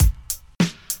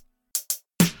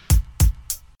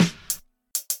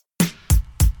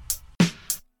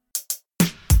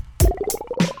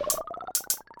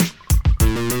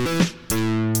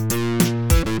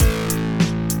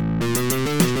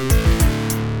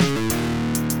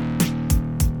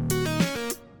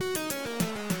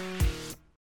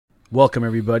Welcome,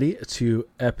 everybody, to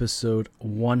episode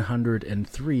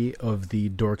 103 of the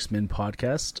Dorksman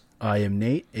podcast. I am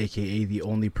Nate, a.k.a. the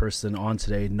only person on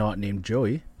today not named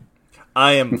Joey.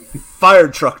 I am Fire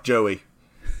Truck Joey.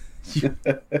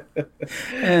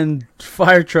 And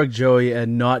Fire Truck Joey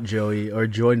and not Joey are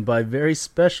joined by a very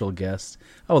special guest.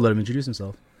 I will let him introduce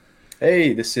himself.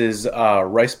 Hey, this is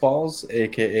Rice Balls,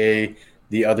 a.k.a.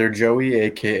 the other Joey,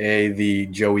 a.k.a. the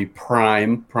Joey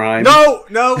Prime. No,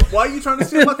 why are you trying to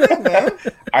steal my thing, man?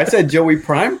 I said Joey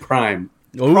Prime. Oh, Prime.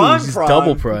 this is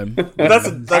double prime.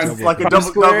 That's like a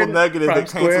double negative prime that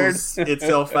cancels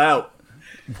itself out.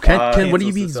 What do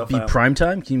you cancels be itself out. prime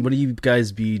time? What do you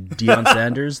guys be, Deion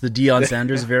Sanders? The Deion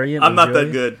Sanders variant? I'm of not Joey?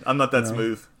 that good. I'm not that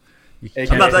smooth. You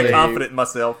I'm not that AKA confident in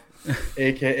myself.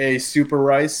 a.k.a. Super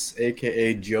Rice,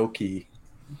 a.k.a. Jokey.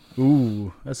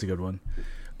 Ooh, that's a good one.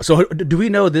 So do we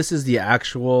know this is the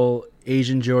actual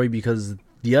Asian Joey, because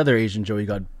the other Asian Joey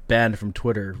got banned from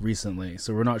Twitter recently,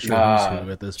 so we're not sure who's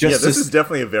who at this point. Yeah, this is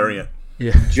definitely a variant.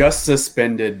 Yeah. Just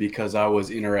suspended because I was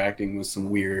interacting with some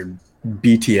weird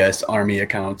BTS army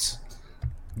accounts.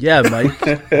 Yeah, Mike.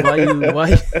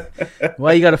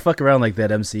 Why you gotta fuck around like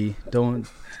that, MC? Don't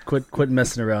quit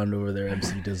messing around over there,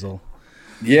 MC Dizzle.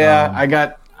 Yeah, I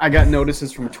got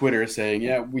notices from Twitter saying,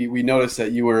 yeah, we noticed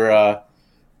that you were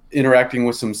interacting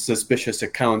with some suspicious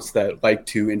accounts that like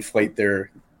to inflate their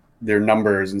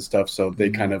numbers and stuff, so they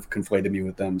kind of conflated me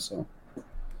with them. So,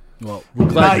 Well, we're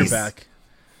glad Nice. you're back.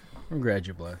 We're glad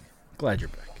you're back. Glad you're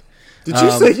back. Did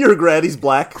you say you're glad he's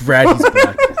black? Glad he's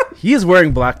back. He is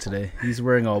wearing black today. He's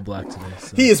wearing all black today.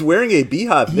 So. He is wearing a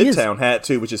Beehive He is. Midtown hat,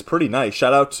 too, which is pretty nice.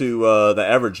 Shout out to the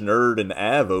average nerd and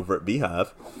Av over at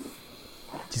Beehive.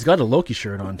 He's got a Loki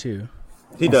shirt on too.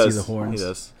 He You does. see the horns. He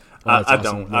does. Oh, that's I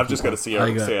awesome. don't. I've just got a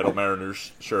I got- Seattle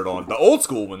Mariners shirt on. The old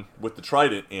school one with the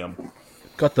Trident M.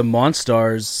 Got the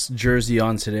Monstars jersey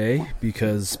on today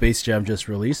because Space Jam just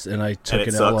released, and I took it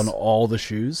an L sucks. on all the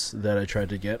shoes that I tried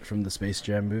to get from the Space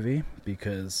Jam movie.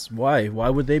 Because why? Why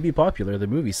would they be popular? The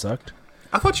movie sucked.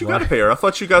 I thought you got a pair. I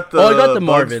thought you got the. I got the Bugs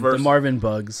Marvin, versus- the Marvin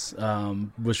Bugs. Which So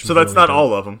was that's really not dope.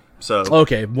 all of them. So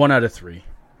Okay, 1 out of 3.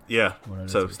 yeah. out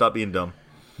of So three. stop being dumb.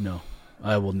 No,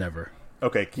 I will never.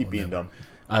 Okay, keep being dumb.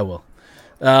 I will.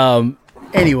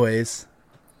 Anyways,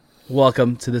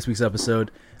 welcome to this week's episode.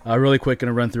 Really quick, going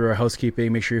to run through our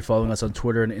housekeeping. Make sure you're following us on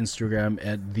Twitter and Instagram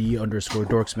at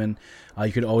 _Dorksman.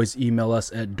 You can always email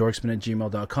us at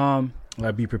dorksman@gmail.com.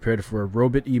 Be prepared for a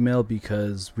robot email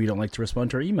because we don't like to respond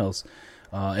to our emails.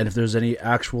 And if there's any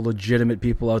actual legitimate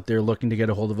people out there looking to get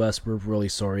a hold of us, we're really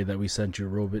sorry that we sent you a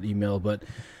robot email. But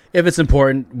if it's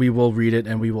important, we will read it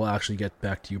and we will actually get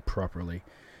back to you properly.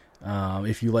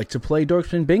 If you like to play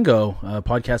Dorksman Bingo,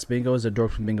 podcast bingo is at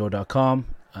dorksmanbingo.com.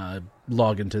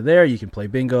 Log into there. You can play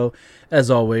bingo. As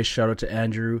always, shout out to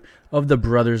Andrew of the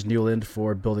Brothers Newland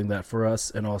for building that for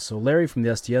us, and also Larry from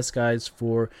the STS guys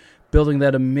for building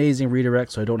that amazing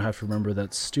redirect so I don't have to remember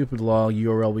that stupid long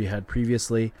URL we had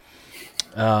previously.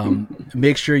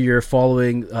 Make sure you're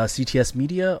following CTS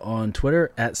Media on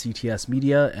Twitter at CTS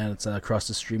Media, and it's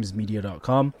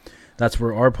acrossthestreamsmedia.com. That's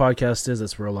where our podcast is.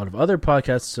 That's where a lot of other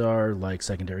podcasts are, like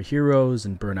Secondary Heroes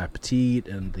and Burn Appetit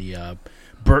and the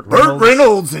Burt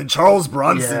Reynolds and Charles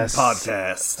Bronson Yes.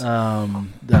 podcast.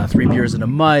 3 Beers and a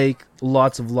Mic.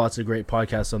 Lots of great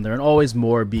podcasts on there, and always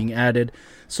more being added.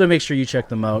 So make sure you check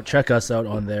them out. Check us out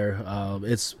on there.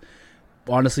 It's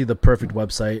honestly the perfect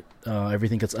website.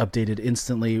 Everything gets updated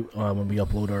instantly when we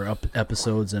upload our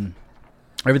episodes, and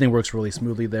everything works really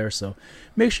smoothly there. So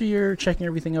make sure you're checking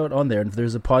everything out on there. And if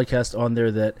there's a podcast on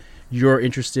there that you're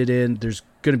interested in, there's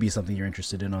going to be something you're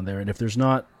interested in on there. And if there's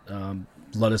not,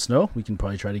 let us know. We can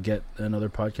probably try to get another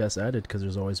podcast added because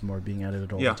there's always more being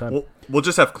added all Yeah, the time. we'll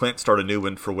just have Clint start a new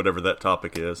one for whatever that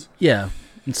topic is. Yeah.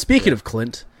 And speaking of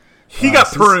Clint, He got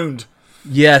pruned.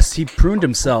 yes, he pruned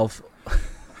himself.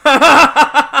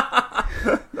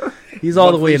 He's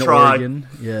all the way in Monthly try. Oregon.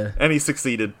 Yeah, And he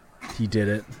succeeded. he did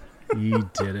it. He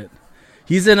did it.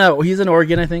 He's in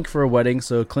Oregon, I think, for a wedding.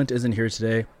 So Clint isn't here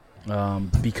today.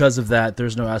 Because of that,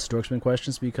 there's no Ask Dorksman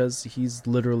questions because he's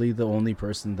literally the only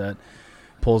person that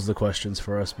pulls the questions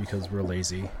for us because we're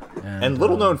lazy. And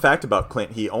little known fact about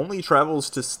Clint, he only travels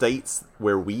to states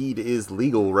where weed is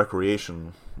legal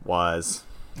recreation-wise.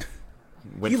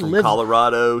 Went He from lives-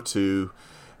 Colorado to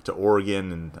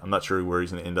Oregon, and I'm not sure where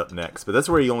he's going to end up next. But that's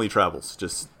where he only travels,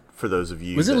 just for those of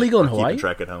you Was it that legal in are keeping Hawaii?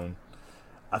 track at home.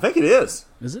 I think it is.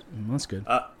 Is it? That's good.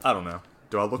 I don't know.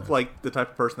 Do I look like the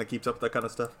type of person that keeps up with that kind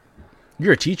of stuff?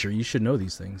 You're a teacher. You should know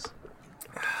these things.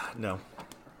 No.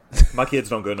 My kids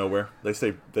don't go nowhere. They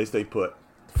stay put.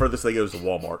 Furthest they go is to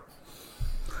Walmart.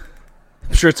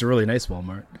 I'm sure it's a really nice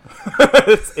Walmart.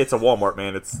 It's a Walmart,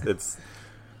 man. It's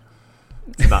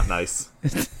It's not nice.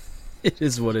 It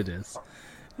is what it is.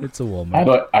 It's a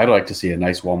Walmart. I'd like to see a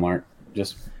nice Walmart.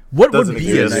 Just What would Doesn't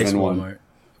be a exist. nice Even one. Walmart?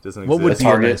 Doesn't What would exist. be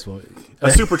a Target. nice Walmart?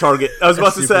 A super Target. I was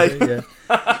about to say.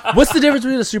 Yeah. What's the difference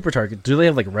between a super Target? Do they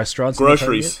have like restaurants? in the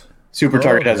Groceries. Super Oh.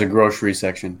 Target has a grocery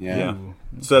section. Yeah. Yeah.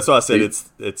 So that's why I said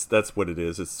it's that's what it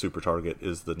is. It's super Target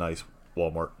is the nice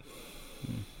Walmart.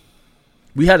 Target?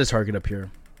 We had a Target up here,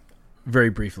 very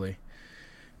briefly,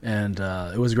 and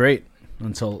it was great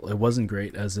until it wasn't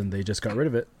great. As in, they just got rid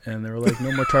of it, and they were like,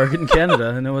 "No more Target in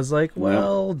Canada." And it was like,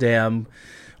 "Well, damn,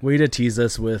 way to tease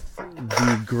us with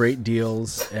the great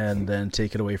deals, and then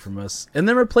take it away from us." And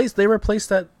then they replaced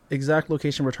that exact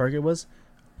location where Target was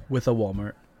with a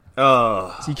Walmart.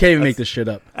 So you can't even make this shit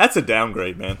up. That's a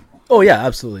downgrade, man. Oh yeah,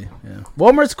 absolutely. Yeah,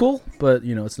 Walmart's cool, but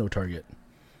it's no Target.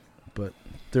 But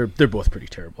they're both pretty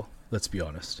terrible. Let's be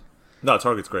honest. No,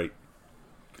 Target's great.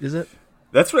 Is it?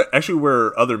 That's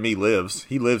where other me lives.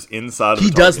 He lives inside of He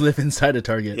the does Target. live inside a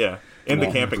Target. Yeah, in the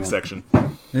Yeah, camping yeah. section.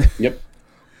 Yep.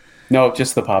 No,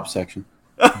 just the pop section.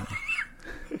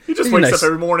 He just He's wakes nice. up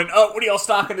every morning. Oh, what are y'all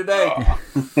stocking today?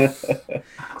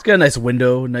 It's got a nice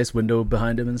window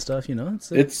behind him and stuff.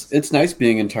 It's nice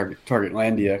being in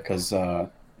Targetlandia because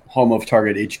home of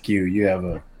Target HQ, you have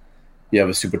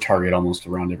a super Target almost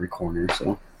around every corner.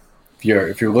 So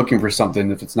if you're looking for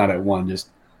something, if it's not at one, just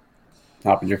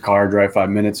hop in your car, drive 5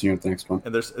 minutes, and you're at the next one.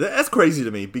 And that's crazy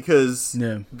to me because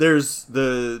Yeah. there's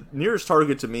the nearest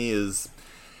Target to me is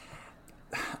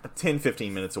 10,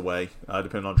 15 minutes away,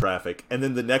 depending on traffic. And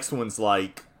then the next one's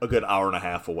like a good hour and a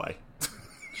half away.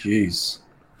 Jeez.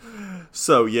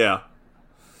 So, yeah.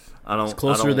 It's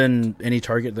closer than any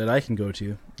Target that I can go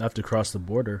to. I have to cross the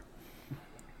border.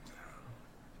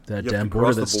 That You have damn to border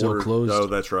cross the that's still border. closed. Oh,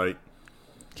 that's right.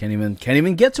 Can't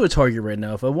even get to a Target right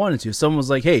now if I wanted to. If someone was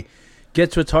like, "Hey,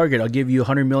 get to a Target. I'll give you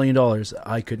 $100 million."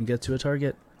 I couldn't get to a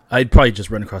Target. I'd probably just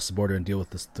run across the border and deal with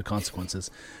the consequences,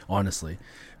 honestly.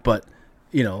 But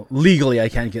legally, I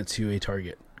can't get to a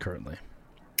Target currently.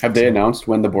 Have they announced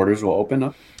when the borders will open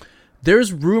up?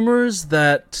 There's rumors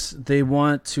that they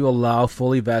want to allow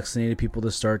fully vaccinated people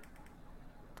to start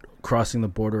crossing the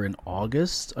border in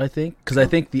August, I think, because I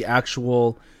think the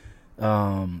actual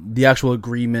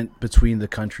agreement between the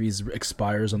countries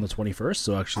expires on the 21st,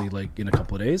 so actually like in a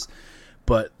couple of days.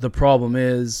 But the problem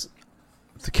is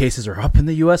the cases are up in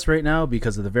the US right now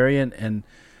because of the variant, and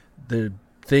the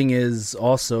thing is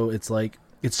also it's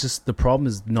just the problem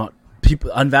is not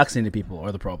people, unvaccinated people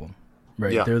are the problem,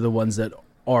 right? Yeah. They're the ones that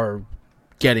are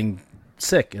getting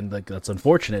sick, and like that's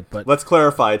unfortunate, but Let's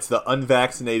clarify. It's the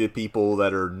unvaccinated people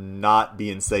that are not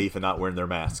being safe and not wearing their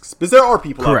masks. Because there are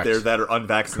people Correct. out there that are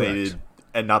unvaccinated Correct.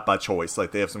 and not by choice.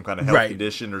 Like they have some kind of health Right.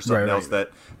 condition or something Right, else right.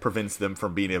 that prevents them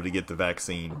from being able to get the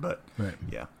vaccine. But, Right.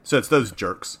 yeah. So it's those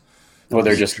jerks. Or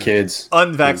they're just kids.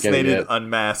 Unvaccinated, Don't get it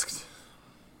unmasked.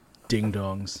 ding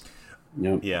dongs.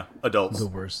 yet. Yep. Yeah, adults.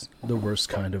 The worst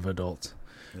kind of adult.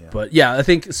 Yeah. But yeah, I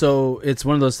think so. It's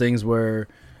one of those things where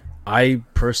I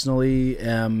personally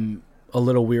am a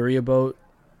little weary about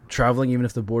traveling, even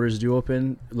if the borders do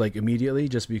open like immediately,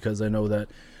 just because I know that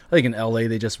I think in LA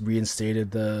they just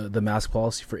reinstated the mask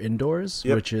policy for indoors,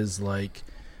 Yep. which is like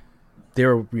they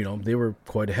were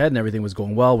quite ahead and everything was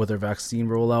going well with their vaccine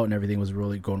rollout and everything was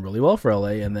really going really well for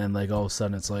LA, and then like all of a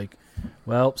sudden it's like,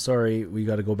 well, sorry, we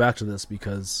got to go back to this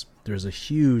because there's a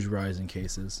huge rise in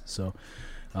cases. So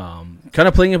kind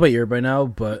of playing it by ear by now,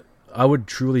 but I would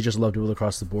truly just love to be able to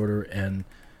cross the border and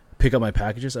pick up my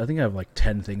packages. I think I have like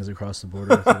 10 things across the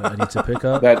border that I need to pick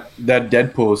up. That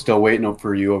Deadpool is still waiting up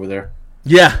for you over there.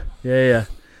 Yeah.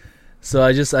 So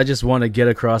I just want to get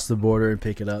across the border and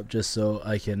pick it up just so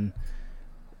I can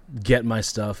get my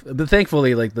stuff. But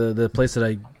thankfully, like the place that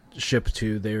I ship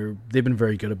to, they've been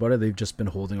very good about it. They've just been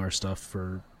holding our stuff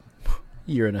for a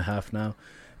year and a half now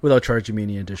without charging me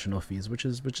any additional fees, which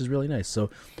is really nice. So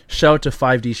shout out to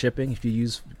 5D shipping. If you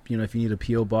use, if you need a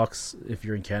PO box, if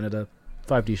you're in Canada,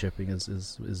 5D shipping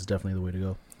is definitely the way to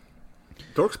go.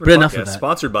 Dorksman But enough of Podcast, that.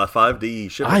 sponsored by 5D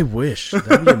Shipping. I wish.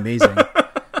 That'd be amazing.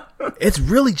 It's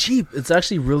really cheap. It's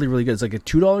actually really, really good. It's like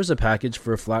 $2 a package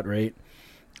for a flat rate.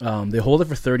 They hold it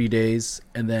for 30 days,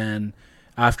 and then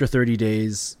after 30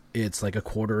 days, it's like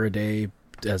 $0.25 a day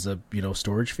as a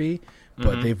storage fee.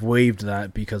 But they've waived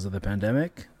that because of the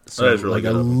pandemic. So That is really like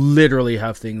I good of them. literally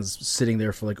have things sitting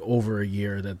there for like over a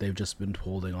year that they've just been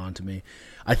holding on to me.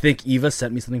 I think Eva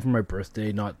sent me something for my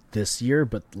birthday, not this year,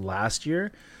 but last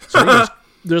year. So I think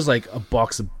there's like a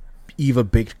box of Eva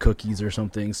baked cookies or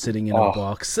something sitting in a Oh.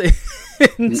 box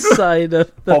inside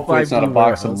of the Hopefully it's not a 5D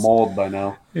box warehouse. of mold by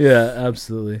now. Yeah,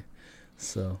 absolutely.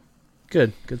 So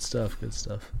good stuff.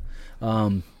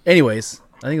 Anyways,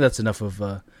 I think that's enough of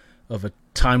of a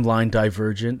timeline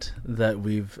divergent that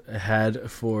we've had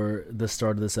for the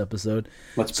start of this episode.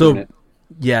 Let's prune it.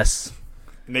 Yes,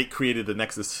 Nate created the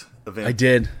Nexus event. I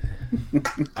did.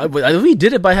 We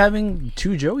did it by having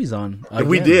two Joeys on. Again.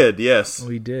 We did, yes.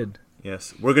 We did.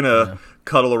 Yes. We're going to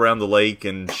cuddle around the lake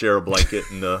and share a blanket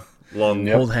and longing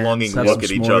look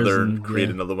at each other and create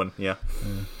another one. Yeah.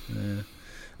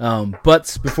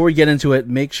 But before we get into it,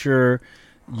 make sure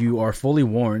you are fully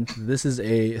warned. This is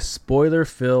a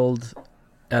spoiler-filled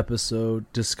episode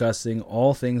discussing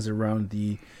all things around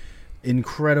the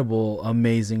incredible,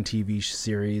 amazing TV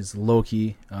series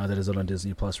Loki that is out on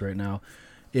Disney Plus right now.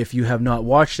 If you have not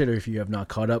watched it or if you have not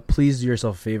caught up, please do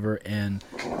yourself a favor and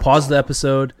pause the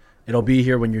episode. It'll be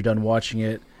here when you're done watching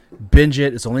it. Binge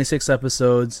it. It's only 6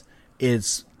 episodes.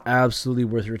 It's absolutely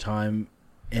worth your time.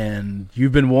 And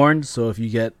you've been warned, so if you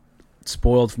get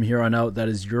spoiled from here on out, that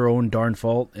is your own darn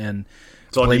fault. And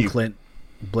blame Clint.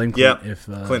 Blame Clint if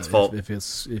Clint's fault. If he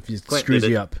screws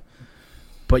you up.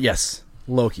 But yes,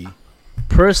 Loki.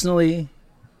 Personally,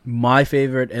 my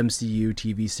favorite MCU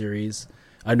TV series.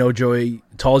 I know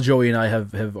Tall Joey and I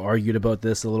have argued about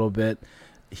this a little bit.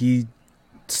 He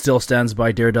still stands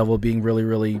by Daredevil being really,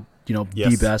 really,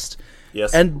 the best.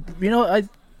 Yes. And,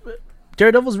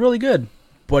 Daredevil's really good,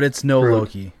 but it's no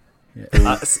Loki.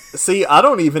 Yeah. See, I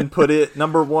don't even put it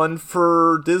number 1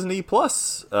 for Disney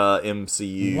Plus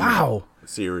MCU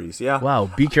series. Yeah. Wow,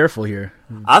 be careful here.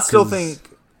 I still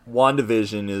think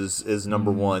WandaVision is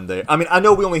number 1 there. I mean, I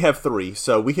know we only have 3,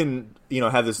 so we can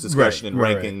have this discussion in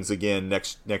rankings again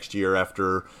next year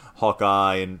after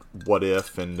Hawkeye and What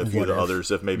If and a few of the others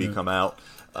have maybe come out.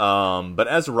 But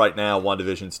as of right now,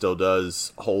 WandaVision still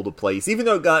does hold a place, even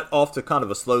though it got off to kind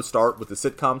of a slow start with the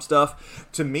sitcom stuff.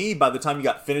 To me, by the time you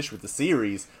got finished with the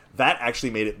series, that actually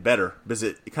made it better because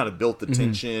it kind of built the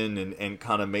tension and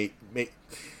kind of made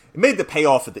the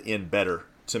payoff at the end better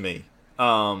to me.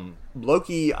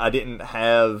 Loki, I didn't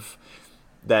have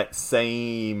that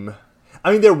same...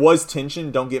 I mean, there was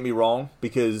tension, don't get me wrong,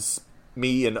 because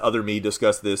me and other me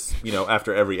discussed this,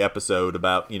 after every episode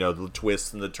about, the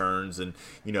twists and the turns and,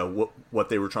 what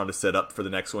they were trying to set up for the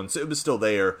next one. So it was still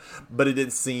there, but it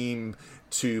didn't seem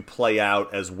to play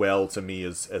out as well to me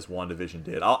as WandaVision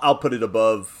did. I'll put it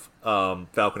above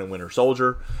Falcon and Winter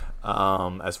Soldier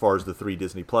as far as the 3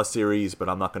 Disney Plus series, but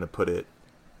I'm not going to put it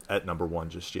at number 1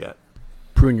 just yet.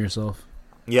 Prune yourself.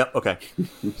 Yep, okay.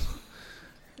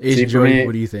 Joey,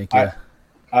 what do you think?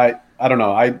 I don't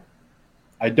know.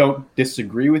 I don't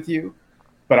disagree with you,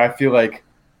 but I feel like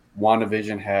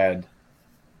WandaVision had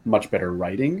much better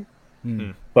writing.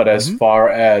 Mm-hmm. But as far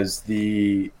as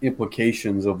the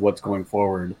implications of what's going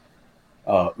forward,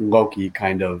 Loki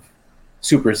kind of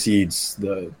supersedes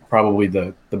probably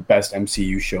the best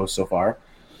MCU show so far.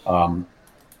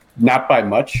 Not by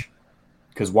much,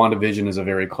 because WandaVision is a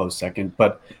very close second.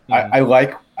 But I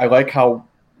like how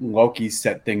Loki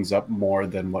set things up more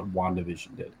than what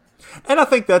WandaVision did. And I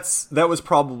think that was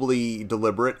probably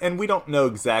deliberate, and we don't know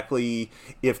exactly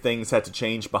if things had to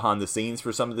change behind the scenes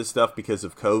for some of this stuff because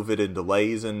of COVID and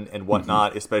delays and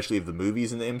whatnot, especially of the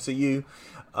movies in the MCU.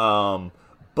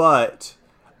 But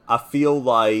I feel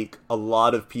like a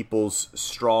lot of people's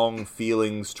strong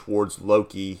feelings towards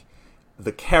Loki,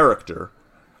 the character,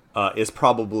 is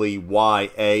probably why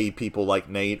people like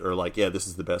Nate are like, yeah, this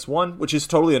is the best one, which is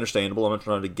totally understandable. I'm not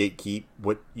trying to gatekeep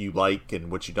what you like and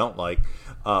what you don't like.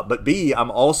 But B, I'm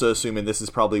also assuming this is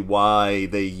probably why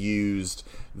they used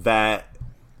that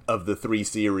of the 3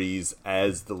 series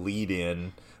as the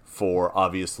lead-in for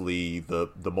obviously the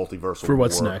multiversal for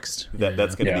what's next.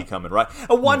 That's going to be coming, right?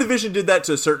 WandaVision did that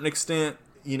to a certain extent.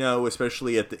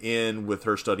 Especially at the end with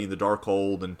her studying the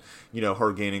Darkhold and,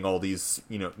 her gaining all these,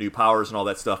 new powers and all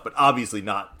that stuff. But obviously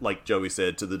not, like Joey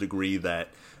said, to the degree that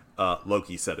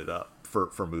Loki set it up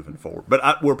for moving forward.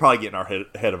 But we're probably getting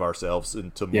ahead of ourselves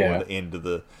into more the end of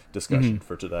the discussion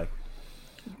for today.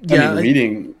 Yeah, I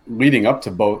mean, leading up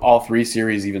to all 3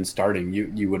 series even starting,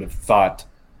 you would have thought,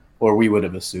 or we would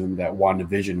have assumed that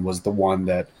WandaVision was the one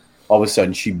that all of a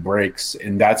sudden she breaks,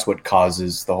 and that's what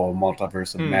causes the whole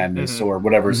multiverse of madness or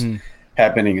whatever's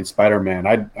happening in Spider-Man.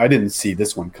 I didn't see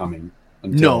this one coming.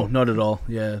 No, not at all.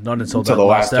 Yeah, not until the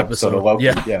last episode of Loki.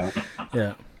 Yeah.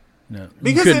 No.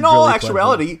 Because in all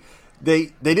actuality,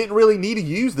 they didn't really need to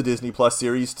use the Disney Plus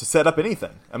series to set up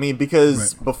anything. I mean,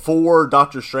 because before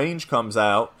Doctor Strange comes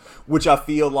out, which I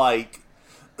feel like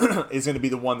is going to be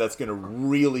the one that's going to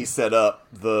really set up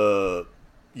the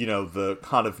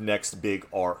kind of next big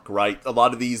arc, right? A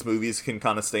lot of these movies can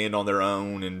kind of stand on their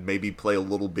own and maybe play a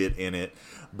little bit in it.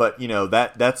 But,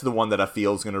 that's the one that I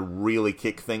feel is going to really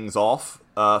kick things off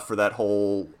for that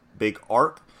whole big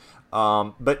arc.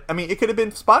 But I mean, it could have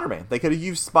been Spider-Man. They could have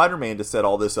used Spider-Man to set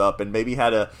all this up, and maybe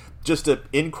had just an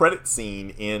end credit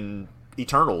scene in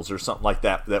Eternals or something like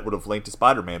that would have linked to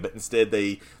Spider-Man. But instead,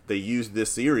 they used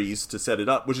this series to set it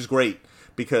up, which is great.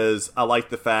 Because I like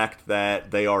the fact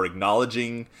that they are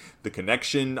acknowledging the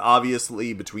connection,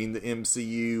 obviously, between the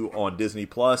MCU on Disney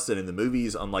Plus and in the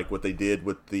movies, unlike what they did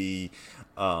with the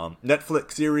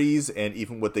Netflix series and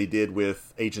even what they did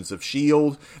with Agents of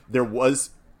S.H.I.E.L.D. There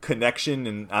was connection,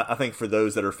 and I think for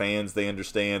those that are fans, they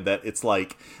understand that it's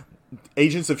like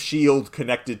Agents of S.H.I.E.L.D.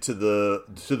 connected to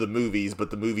the movies, but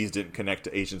the movies didn't connect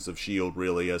to Agents of S.H.I.E.L.D.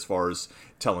 really as far as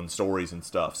telling stories and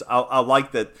stuff. So I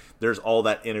like that there's all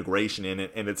that integration in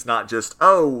it, and it's not just,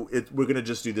 we're going to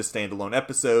just do this standalone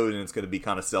episode, and it's going to be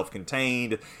kind of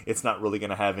self-contained. It's not really going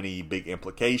to have any big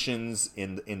implications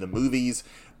in the movies,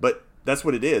 but that's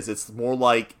what it is. It's more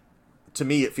like, to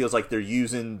me, it feels like they're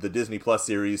using the Disney Plus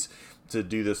series to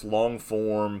do this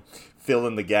long-form,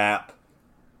 fill-in-the-gap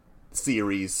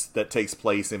series that takes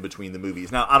place in between the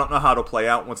movies. Now, I don't know how it'll play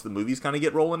out once the movies kind of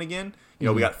get rolling again. You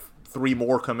know, we got 3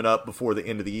 more coming up before the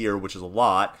end of the year, which is a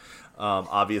lot.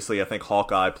 Obviously, I think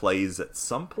Hawkeye plays at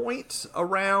some point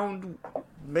around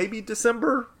maybe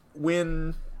December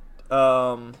when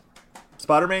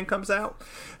Spider-Man comes out.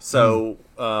 So,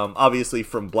 obviously,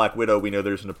 from Black Widow, we know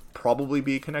there's going to probably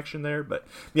be a connection there. But,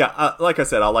 yeah, like I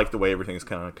said, I like the way everything's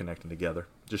kind of connecting together,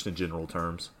 just in general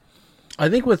terms. I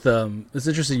think with it's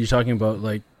interesting you're talking about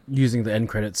like using the end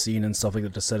credit scene and stuff like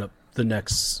that to set up the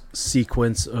next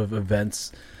sequence of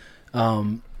events.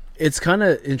 It's kind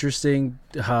of interesting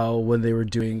how when they were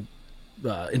doing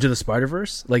Into the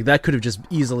Spider-Verse, like that could have just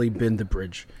easily been the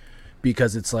bridge,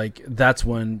 because it's like that's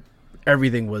when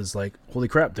everything was like, holy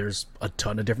crap, there's a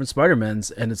ton of different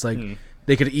Spider-Mans, and it's like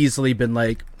they could have easily been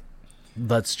like,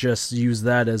 let's just use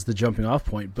that as the jumping off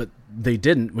point, but they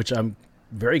didn't, which I'm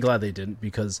very glad they didn't,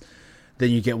 because then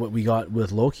you get what we got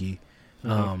with Loki.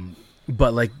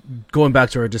 But like going back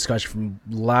to our discussion from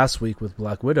last week with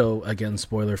Black Widow, again,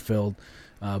 spoiler filled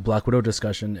Black Widow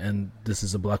discussion, and this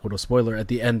is a Black Widow spoiler at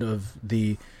the end of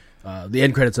the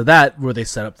end credits of that, where they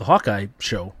set up the Hawkeye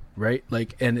show, right?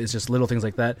 Like, and it's just little things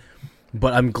like that.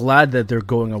 But I'm glad that they're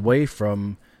going away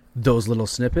from those little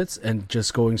snippets and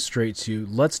just going straight to,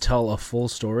 let's tell a full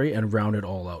story and round it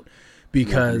all out.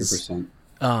 Because 100%.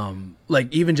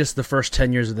 Like even just the first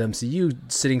 10 years of the MCU,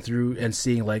 sitting through and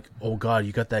seeing like, oh god,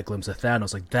 you got that glimpse of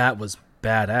Thanos, like that was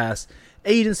badass,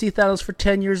 and you didn't see Thanos for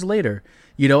 10 years later,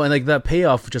 you know, and like that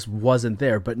payoff just wasn't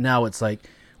there. But now it's like,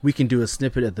 we can do a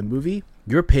snippet at the movie,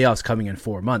 your payoff's coming in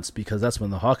 4 months, because that's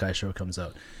when the Hawkeye show comes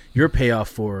out. Your payoff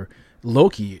for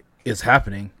Loki is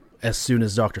happening as soon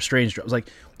as Doctor Strange drops. Like,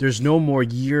 there's no more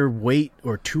year wait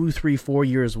or 2, 3, 4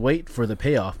 years wait for the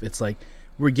payoff. It's like,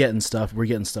 we're getting stuff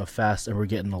fast, and we're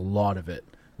getting a lot of it,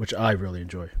 which I really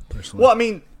enjoy personally. Well, I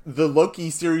mean, the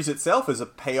Loki series itself is a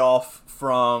payoff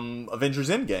from Avengers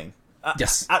Endgame.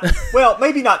 Yes. Well,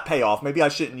 maybe not payoff. Maybe I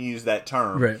shouldn't use that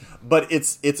term. Right. But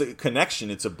it's a connection.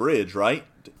 It's a bridge, right?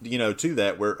 You know, to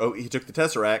that where he took the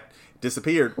Tesseract,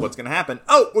 disappeared. What's going to happen?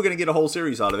 Oh, we're going to get a whole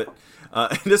series out of it.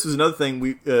 And this was another thing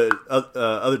we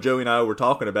other Joey and I were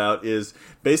talking about, is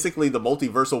basically the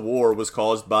multiversal war was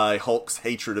caused by Hulk's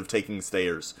hatred of taking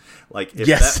stairs. Like, if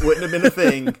that wouldn't have been a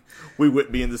thing, we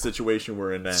wouldn't be in the situation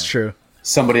we're in now. It's true.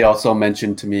 Somebody also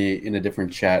mentioned to me in a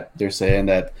different chat, they're saying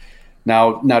that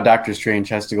now Doctor Strange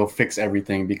has to go fix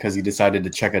everything because he decided to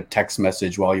check a text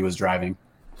message while he was driving.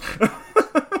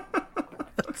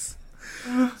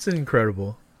 That's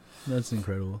incredible. That's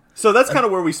incredible. So that's kind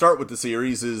of where we start with the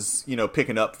series, is, you know,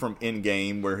 picking up from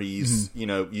Endgame, where he's, you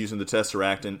know, using the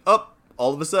Tesseract, and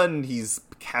all of a sudden he's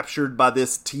captured by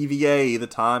this TVA, the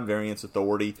Time Variance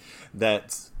Authority.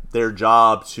 That's their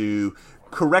job to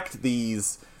correct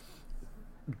these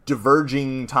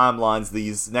diverging timelines,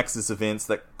 these nexus events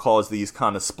that cause these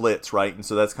kind of splits, right? And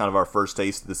so that's kind of our first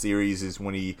taste of the series, is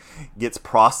when he gets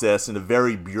processed in a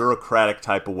very bureaucratic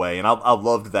type of way. And I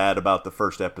loved that about the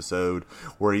first episode,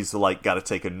 where he's like got to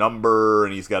take a number,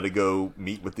 and he's got to go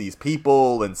meet with these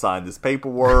people and sign this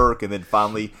paperwork, and then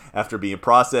finally, after being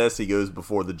processed, he goes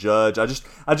before the judge.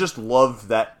 I just love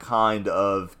that kind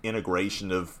of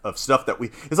integration of stuff that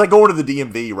it's like going to the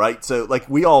DMV, right? So like,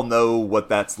 we all know what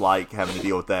that's like, having to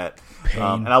deal with that.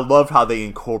 And I loved how they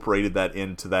incorporated that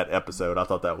into that episode. I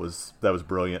thought that was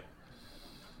brilliant.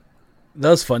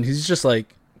 That was fun. He's just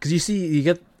like, because you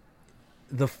get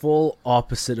the full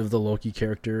opposite of the Loki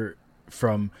character.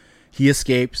 From he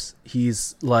escapes,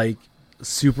 he's like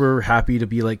super happy to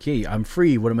be like, hey, I'm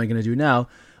free, what am I going to do now?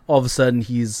 All of a sudden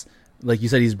he's, like you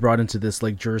said, he's brought into this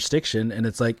like jurisdiction, and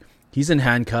it's like he's in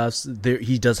handcuffs.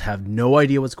 He does have no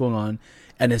idea what's going on,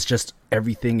 and it's just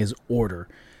everything is order.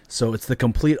 So it's the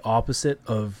complete opposite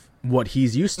of what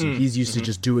he's used to. He's used to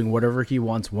just doing whatever he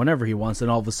wants, whenever he wants,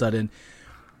 and all of a sudden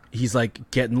he's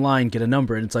like, get in line, get a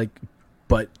number. And it's like,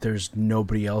 but there's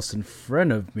nobody else in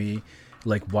front of me.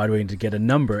 Like, why do I need to get a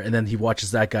number? And then he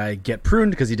watches that guy get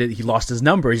pruned because he lost his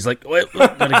number. He's like, wait,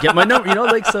 gotta get my number,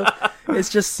 like, so it's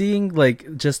just seeing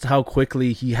like just how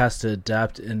quickly he has to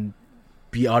adapt and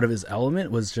be out of his element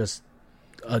was just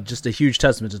a huge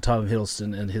testament to Tom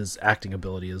Hiddleston and his acting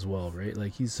ability as well, right?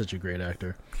 Like, he's such a great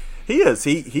actor. He is.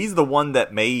 He's the one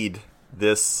that made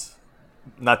this,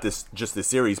 not this just this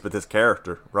series, but this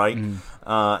character, right?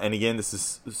 And again, this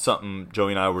is something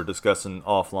Joey and I were discussing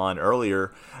offline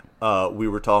earlier. We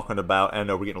were talking about, I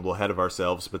know we're getting a little ahead of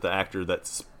ourselves, but the actor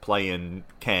that's playing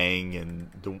Kang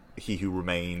and He Who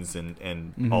Remains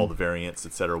and all the variants,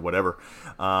 etc., whatever.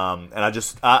 And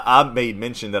I made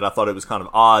mention that I thought it was kind of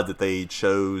odd that they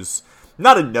chose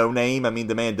not a no-name. I mean,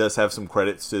 the man does have some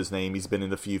credits to his name. He's been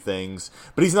in a few things.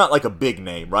 But he's not like a big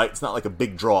name, right? It's not like a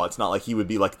big draw. It's not like he would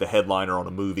be like the headliner on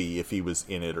a movie if he was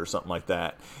in it or something like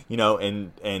that.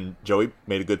 And Joey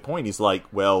made a good point. He's like,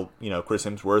 well, Chris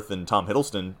Hemsworth and Tom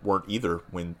Hiddleston weren't either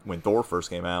when Thor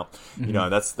first came out.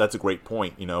 That's a great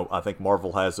point. I think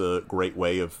Marvel has a great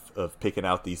way of picking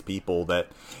out these people that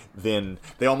then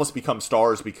they almost become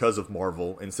stars because of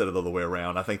Marvel instead of the other way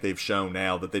around. I think they've shown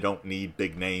now that they don't need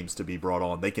big names to be brought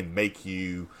on. They can make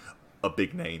you a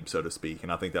big name, so to speak.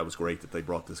 And I think that was great that they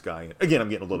brought this guy in. Again, I'm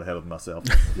getting a little ahead of myself.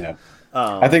 Yeah.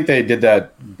 I think they did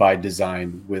that by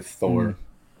design with Thor.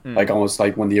 Like almost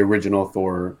like when the original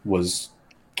Thor was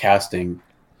casting,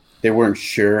 they weren't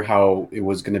sure how it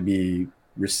was going to be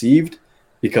received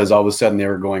because all of a sudden they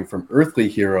were going from earthly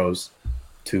heroes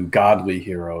to godly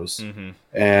heroes.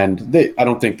 And I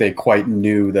don't think they quite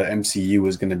knew the MCU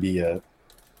was going to be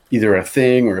either a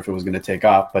thing or if it was going to take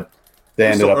off, but they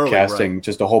ended up casting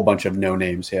just a whole bunch of no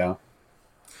names. Yeah.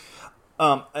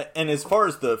 And as far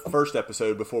as the first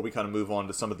episode, before we kind of move on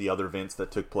to some of the other events that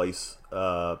took place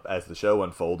as the show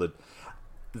unfolded,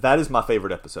 that is my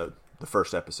favorite episode, the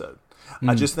first episode.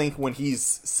 I just think when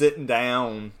he's sitting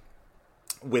down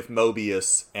with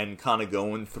Mobius and kind of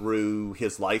going through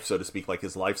his life, so to speak, like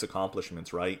his life's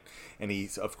accomplishments, right? And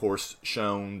he's, of course,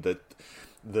 shown that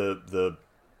the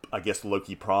I guess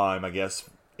Loki Prime,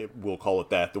 we'll call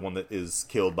it that, the one that is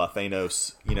killed by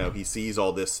Thanos, he sees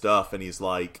all this stuff and he's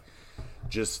like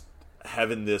just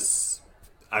having this,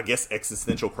 I guess,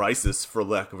 existential crisis, for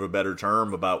lack of a better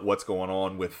term, about what's going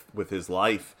on with his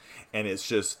life. And it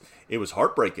was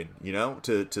heartbreaking,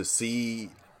 to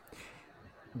see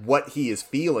what he is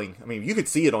feeling. I mean, you could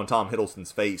see it on Tom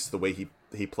Hiddleston's face, the way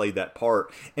he played that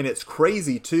part. And it's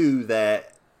crazy, too,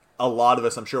 that a lot of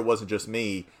us, I'm sure it wasn't just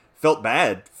me, felt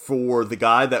bad for the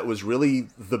guy that was really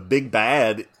the big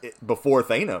bad before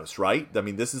Thanos, right? I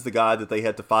mean, this is the guy that they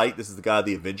had to fight. This is the guy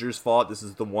the Avengers fought. This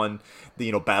is the one,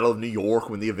 Battle of New York,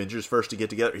 when the Avengers first to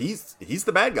get together. He's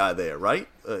the bad guy there, right?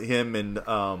 Him and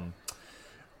why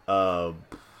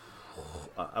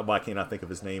can't I think of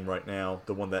his name right now?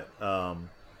 The one that not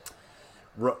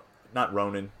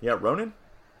Ronan. Yeah, Ronan?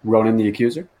 Ronan the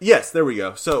Accuser? Yes, there we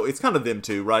go. So it's kind of them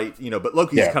two, right? But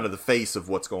Loki's kind of the face of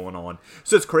what's going on.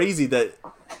 So it's crazy that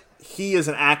he is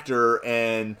an actor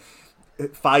and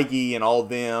Feige and all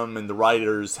them and the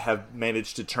writers have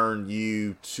managed to turn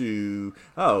you to,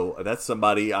 oh, that's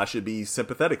somebody I should be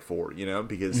sympathetic for,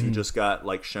 because he just got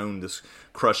shown this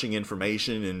crushing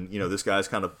information and, this guy's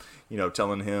kind of,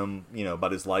 telling him,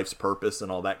 about his life's purpose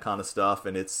and all that kind of stuff.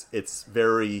 And it's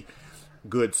very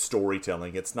good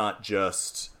storytelling. It's not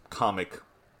just comic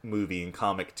movie and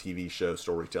comic TV show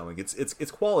storytelling.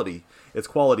 It's quality. It's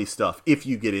quality stuff if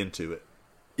you get into it.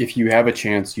 If you have a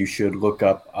chance, you should look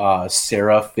up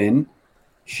Sarah Finn.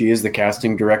 She is the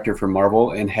casting director for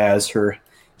Marvel and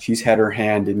she's had her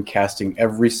hand in casting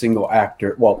every single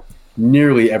actor, well,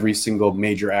 nearly every single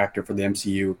major actor for the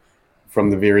MCU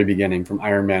from the very beginning, from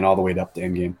Iron Man all the way up to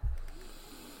Endgame.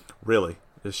 Really?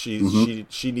 She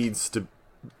needs to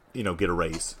get a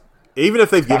raise. Even if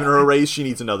they've given her a raise, she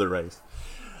needs another raise.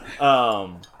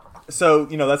 So,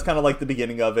 that's kind of like the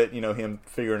beginning of it, him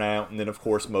figuring out. And then, of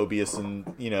course, Mobius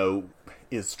and,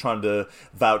 is trying to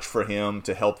vouch for him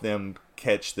to help them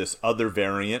catch this other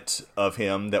variant of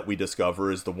him that we discover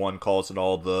is the one causing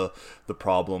all the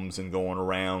problems and going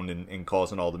around and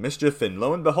causing all the mischief. And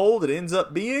lo and behold, it ends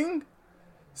up being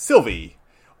Sylvie.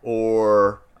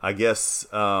 Or, I guess...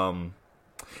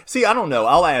 See, I don't know.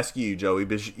 I'll ask you, Joey,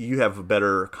 because you have a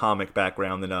better comic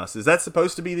background than us. Is that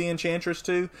supposed to be the Enchantress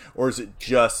too, or is it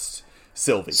just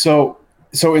Sylvie? So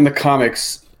in the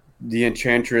comics, the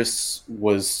Enchantress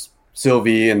was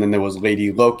Sylvie, and then there was Lady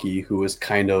Loki, who was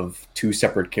kind of two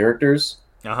separate characters.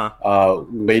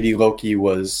 Lady Loki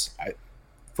was,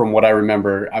 from what I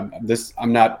remember,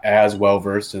 I'm not as well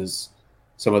versed as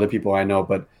some of the people I know,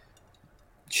 but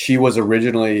she was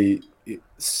originally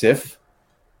Sif,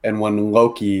 and when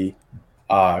Loki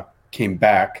came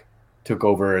back, took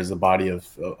over as the body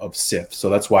of Sif. So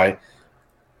that's why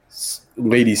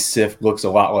Lady Sif looks a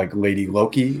lot like Lady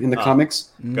Loki in the comics.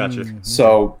 Gotcha.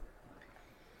 So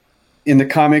in the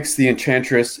comics, the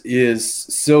Enchantress is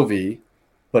Sylvie,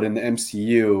 but in the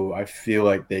MCU, I feel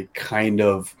like they kind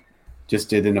of just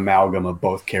did an amalgam of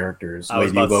both characters.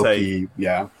 Lady Loki,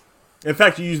 yeah. In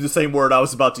fact, you used the same word I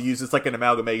was about to use. It's like an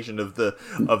amalgamation of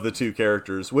the two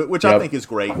characters, which I think is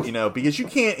great, because you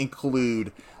can't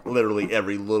include literally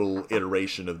every little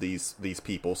iteration of these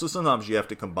people. So sometimes you have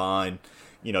to combine,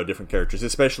 different characters,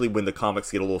 especially when the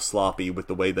comics get a little sloppy with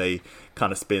the way they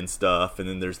kind of spin stuff, and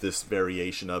then there's this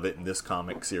variation of it in this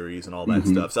comic series and all that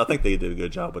stuff. So I think they did a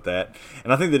good job with that,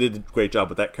 and I think they did a great job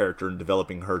with that character and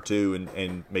developing her too,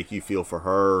 and make you feel for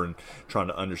her and trying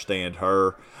to understand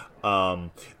her.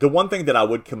 The one thing that I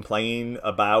would complain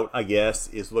about, I guess,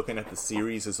 is looking at the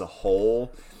series as a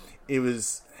whole. It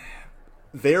was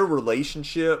their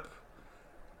relationship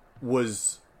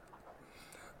was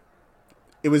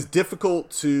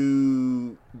difficult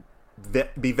to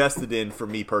be vested in for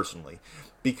me personally,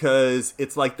 because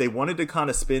it's like they wanted to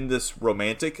kind of spin this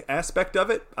romantic aspect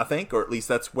of it, I think, or at least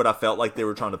that's what I felt like they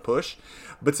were trying to push.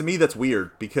 But to me, that's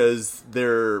weird, because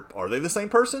are they the same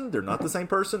person? They're not the same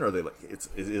person? Are they like, is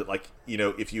it like,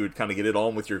 if you would kind of get it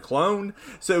on with your clone?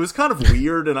 So it was kind of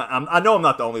weird, and I know I'm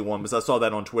not the only one, because I saw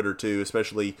that on Twitter too,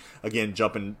 especially, again,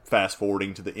 fast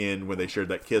forwarding to the end when they shared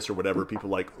that kiss or whatever. People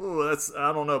like, oh,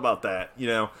 I don't know about that,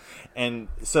 and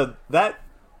so that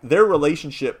their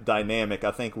relationship dynamic,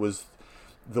 I think, was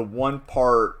the one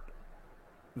part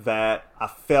that I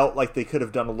felt like they could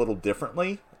have done a little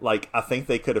differently. Like, I think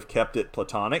they could have kept it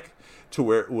platonic to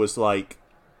where it was like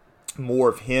more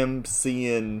of him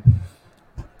seeing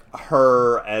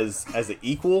her as an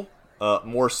equal,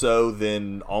 more so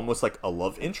than almost like a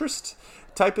love interest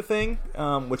type of thing,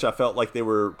 which I felt like they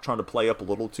were trying to play up a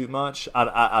little too much.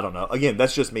 I don't know. Again,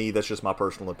 that's just me. That's just my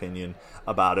personal opinion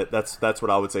about it. That's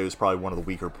what I would say was probably one of the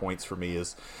weaker points for me,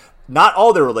 is not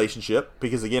all their relationship,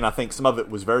 because again, I think some of it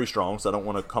was very strong, so I don't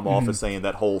want to come off as saying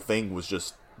that whole thing was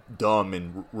just dumb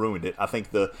and ruined it. I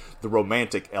think the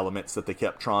romantic elements that they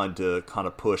kept trying to kind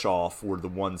of push off were the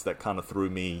ones that kind of threw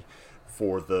me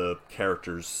for the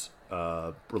characters'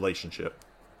 relationship.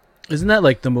 Isn't that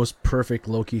like the most perfect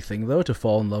Loki thing, though, to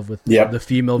fall in love with the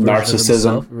female version of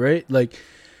himself, right? Like,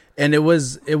 and it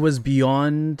was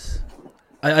beyond.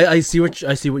 I see what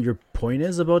your point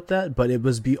is about that, but it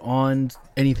was beyond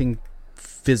anything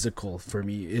physical for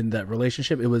me in that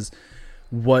relationship. It was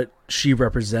what she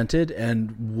represented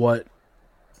and what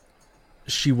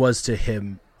she was to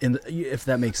him. If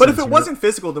that makes sense. But if it wasn't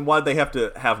physical, then why'd they have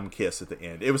to have them kiss at the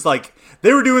end? It was like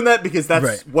they were doing that because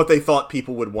that's what they thought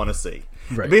people would want to see.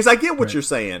 Right. Because I get what you're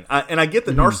saying, and I get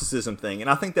the narcissism thing, and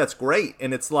I think that's great.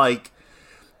 And it's like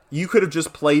you could have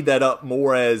just played that up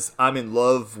more as I'm in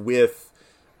love with,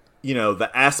 the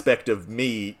aspect of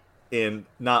me, and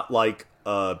not like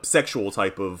a sexual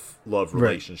type of love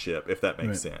relationship, if that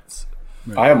makes sense.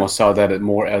 Right. I almost saw that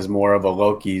as more of a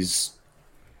Loki's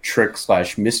trick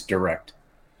 / misdirect.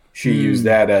 She used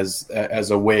that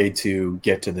as a way to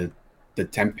get to the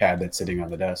temp pad that's sitting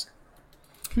on the desk.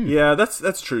 Yeah,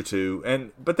 that's true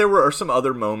too. But there were some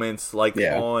other moments like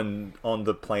on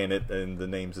the planet, and the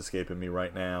name's escaping me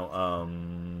right now.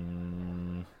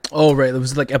 Oh right, it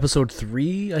was like episode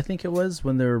 3, I think it was,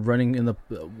 when they were running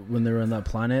when they were on that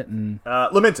planet, and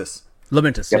Lamentus.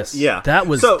 Yes. Yeah. That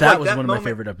was one of my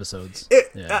favorite episodes.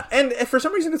 And for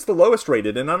some reason it's the lowest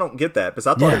rated, and I don't get that, because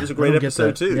I thought it was a great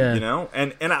episode too,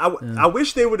 And I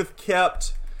wish they would have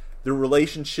kept the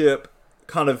relationship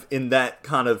kind of in that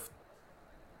kind of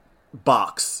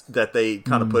box that they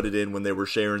kind of put it in when they were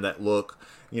sharing that look,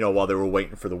 while they were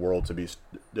waiting for the world to be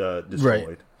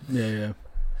destroyed. Right.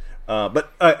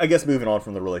 But I guess moving on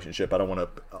from the relationship, I don't want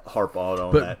to harp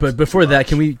on that. But before that,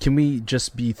 can we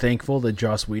just be thankful that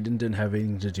Joss Whedon didn't have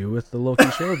anything to do with the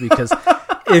Loki show? Because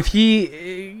if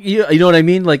he, you know what I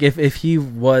mean, like if he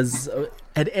was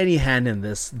had any hand in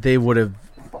this, they would have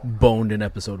boned in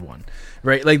episode 1,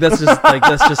 right? Like that's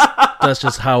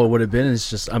just how it would have been. It's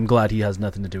just I'm glad he has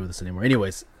nothing to do with this anymore.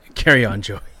 Anyways, carry on,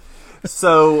 Joey.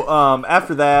 So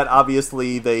after that,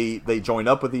 obviously they join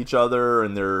up with each other,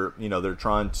 and they're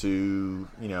trying to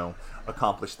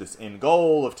accomplish this end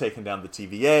goal of taking down the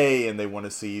TVA, and they want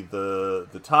to see the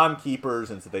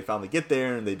timekeepers, and so they finally get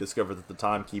there, and they discover that the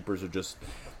timekeepers are just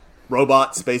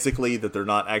robots, basically, that they're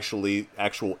not actually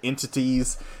actual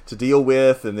entities to deal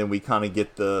with. And then we kind of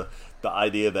get the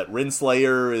idea that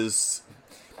Renslayer is...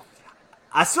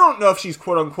 I still don't know if she's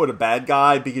quote-unquote a bad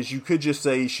guy, because you could just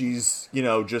say she's,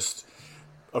 just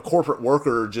a corporate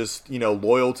worker, just,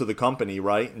 loyal to the company,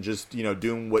 right? And just,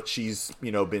 doing what she's,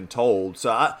 been told.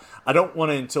 So I don't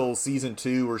want to until season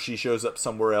 2 where she shows up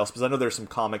somewhere else, because I know there's some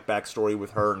comic backstory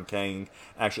with her and Kang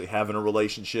actually having a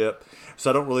relationship.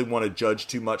 So I don't really want to judge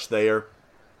too much there.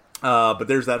 But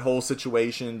there's that whole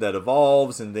situation that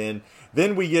evolves, and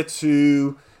then we get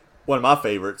to one of my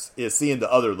favorites is seeing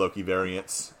the other Loki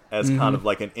variants as kind of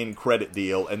like an end credit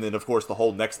deal. And then, of course, the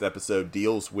whole next episode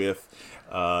deals with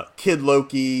Kid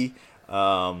Loki,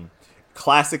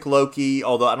 Classic Loki,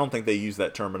 although I don't think they use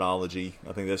that terminology.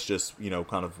 I think that's just,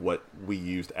 kind of what we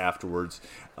used afterwards.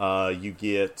 You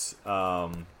get,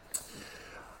 why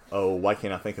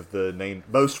can't I think of the name?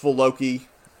 Boastful Loki.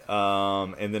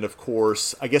 And then, of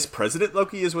course, I guess President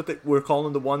Loki is what we're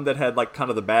calling the one that had, like, kind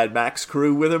of the Mad Max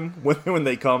crew with him when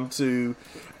they come to...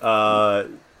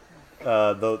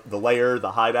 the lair,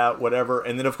 the hideout, whatever.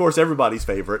 And then, of course, everybody's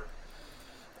favorite,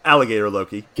 Alligator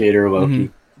Loki. Gator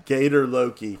Loki. Gator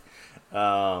Loki.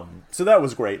 So that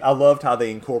was great. I loved how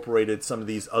they incorporated some of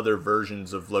these other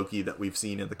versions of Loki that we've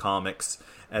seen in the comics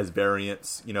as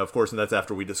variants. Of course, and that's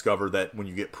after we discover that when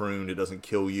you get pruned, it doesn't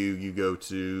kill you. You go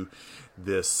to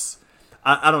this...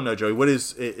 I don't know, Joey. What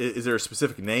is there a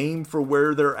specific name for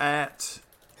where they're at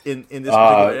in this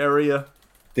particular area?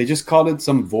 They just called it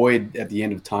some void at the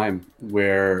end of time,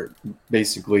 where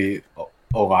basically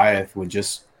Goliath would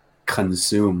just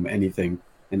consume anything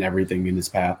and everything in his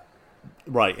path.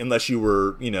 Right, unless you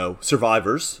were,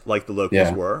 survivors like the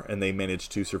Lokis were, and they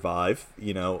managed to survive,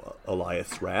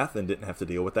 Goliath's wrath and didn't have to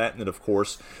deal with that. And then, of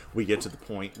course, we get to the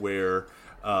point where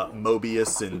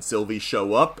Mobius and Sylvie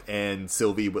show up, and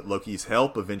Sylvie, with Loki's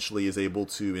help, eventually is able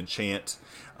to enchant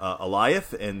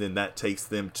Goliath, and then that takes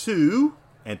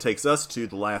us to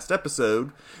the last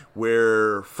episode,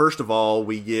 where, first of all,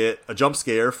 we get a jump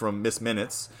scare from Miss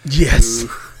Minutes. Yes.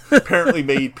 Who apparently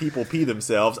made people pee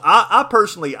themselves. I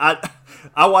personally, I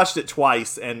watched it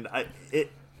twice, and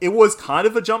it was kind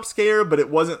of a jump scare, but it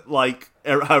wasn't like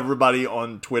everybody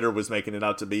on Twitter was making it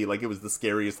out to be. Like, it was the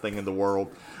scariest thing in the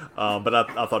world. But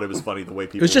I thought it was funny the way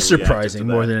people... It was just surprising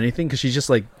more than anything, because she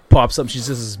just, like, pops up. She's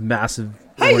just this massive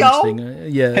orange thing.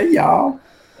 Hey, y'all.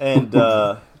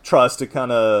 And... tries to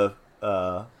kind of,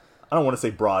 I don't want to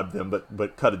say bribe them,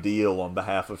 but cut a deal on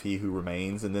behalf of He Who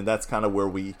Remains. And then that's kind of where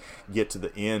we get to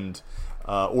the end,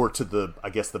 or to the, I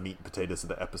guess, the meat and potatoes of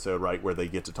the episode, right, where they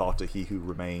get to talk to He Who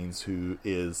Remains, who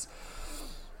is...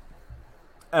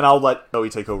 And I'll let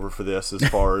Joey take over for this, as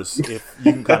far as if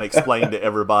you can kind of explain to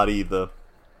everybody the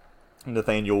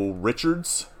Nathaniel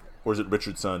Richards, or is it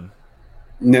Richardson?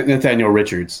 Nathaniel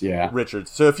Richards, yeah.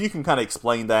 Richards. So if you can kind of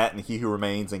explain that, and He Who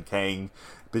Remains, and Kang,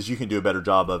 because you can do a better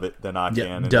job of it than I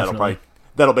can. And definitely.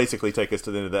 that'll basically take us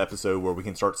to the end of the episode, where we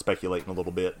can start speculating a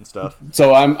little bit and stuff.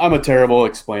 So I'm a terrible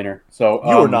explainer. So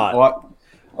you are not.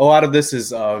 A lot of this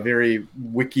is very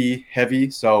wiki heavy.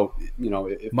 So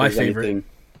if my there's favorite.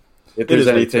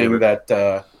 anything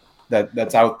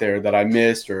that's out there that I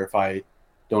missed, or if I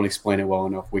don't explain it well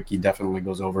enough, wiki definitely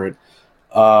goes over it.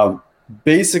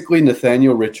 Basically,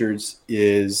 Nathaniel Richards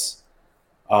is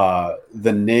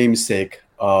the namesake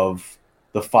of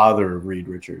the father of Reed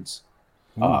Richards.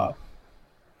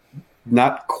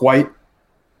 Not quite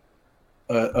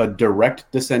a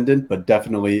direct descendant, but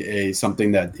definitely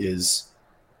something that is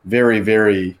very,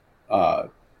 very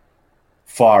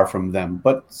far from them,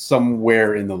 but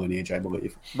somewhere in the lineage, I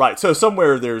believe. Right. So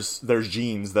somewhere there's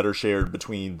genes that are shared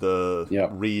between the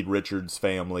Reed Richards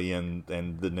family and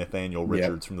the Nathaniel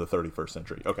Richards from the 31st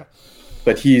century. Okay.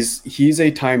 But he's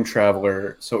a time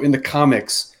traveler. So in the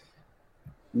comics,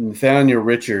 Nathaniel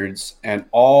Richards and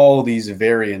all these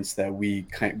variants that we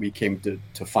came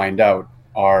to find out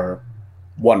are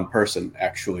one person,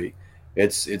 actually.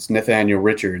 It's Nathaniel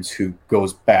Richards who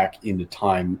goes back into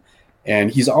time, and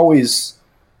he's always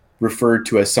referred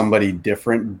to as somebody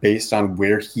different based on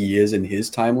where he is in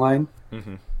his timeline.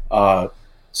 Mm-hmm.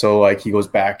 So like he goes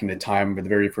back into time for the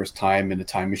very first time in a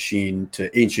time machine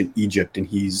to ancient Egypt, and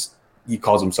he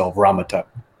calls himself Ramatut.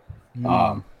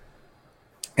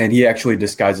 And he actually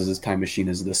disguises his time machine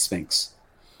as the Sphinx.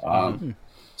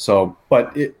 So,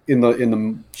 but in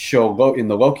the show, in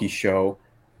the Loki show,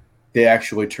 they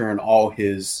actually turn all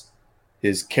his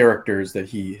characters that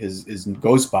he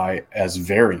goes by as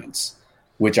variants,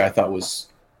 which I thought was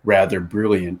rather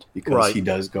brilliant, because he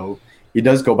does go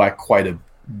by quite a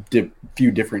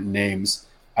few different names: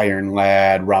 Iron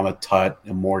Lad, Ramatut,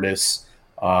 Immortus,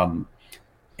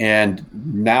 and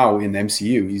now in the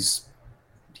MCU, he's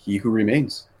He Who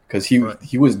Remains, because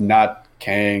he was not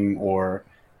Kang or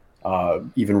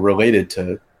even related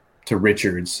to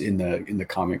Richards in the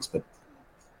comics, but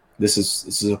this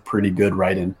is a pretty good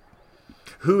write-in.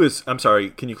 Who is? I'm sorry.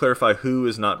 Can you clarify who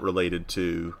is not related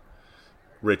to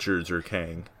Richards or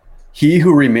Kang? He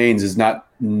Who Remains is not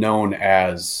known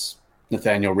as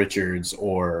Nathaniel Richards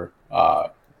or Kang.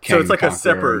 So it's like a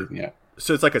separate. Yeah.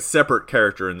 So it's like a separate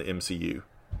character in the MCU.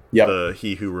 Yeah. The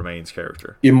He Who Remains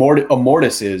character.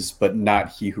 Immortus is, but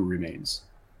not He Who Remains.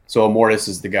 So Immortus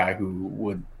is the guy who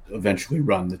would eventually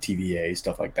run the TVA,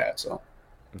 stuff like that. So.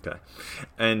 Okay,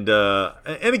 and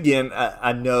again,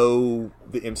 I know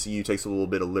the MCU takes a little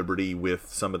bit of liberty with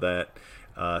some of that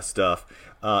stuff,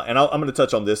 and I'm going to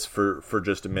touch on this for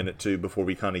just a minute too before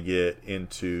we kind of get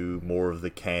into more of the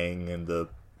Kang and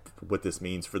what this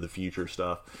means for the future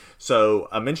stuff. So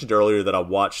I mentioned earlier that I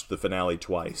watched the finale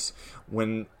twice.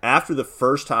 After the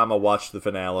first time I watched the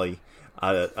finale,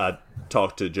 I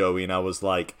talked to Joey and I was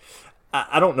like,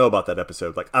 I don't know about that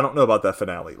episode. Like, I don't know about that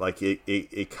finale. Like,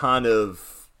 it kind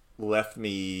of left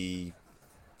me,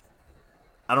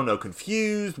 I don't know,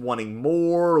 confused, wanting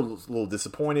more, a little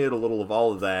disappointed, a little of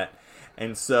all of that.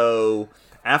 And so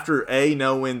after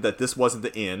knowing that this wasn't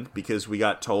the end, because we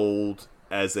got told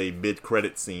as a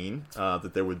mid-credit scene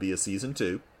that there would be a season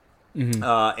 2,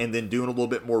 and then doing a little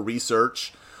bit more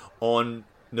research on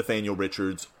Nathaniel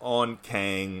Richards, on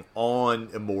Kang, on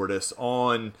Immortus,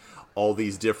 on all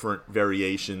these different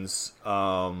variations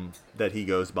that he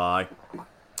goes by,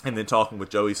 and then talking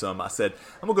with Joey some, I said,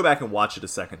 I'm going to go back and watch it a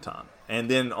second time. And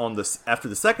then after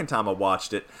the second time I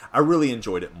watched it, I really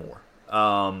enjoyed it more.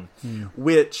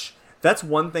 Which, that's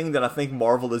one thing that I think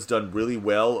Marvel has done really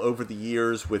well over the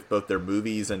years with both their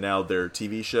movies and now their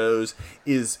TV shows,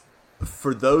 is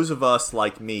for those of us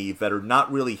like me that are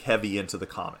not really heavy into the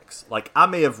comics. Like, I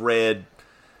may have read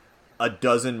a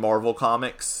dozen Marvel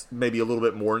comics, maybe a little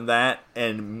bit more than that,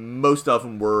 and most of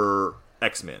them were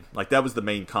X-Men. Like, that was the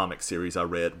main comic series I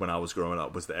read when I was growing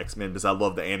up, was the X-Men, because I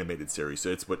love the animated series,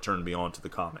 so it's what turned me on to the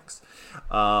comics.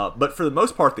 But for the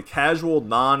most part, the casual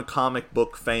non-comic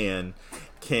book fan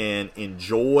can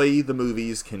enjoy the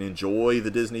movies, can enjoy the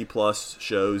Disney Plus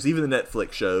shows, even the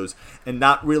Netflix shows, and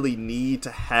not really need to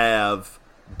have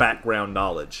background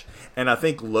knowledge. And I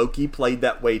think Loki played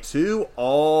that way too,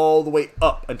 all the way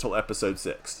up until episode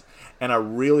 6. And I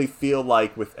really feel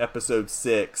like with episode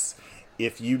 6,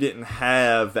 if you didn't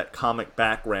have that comic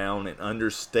background and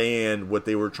understand what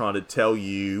they were trying to tell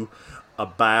you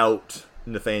about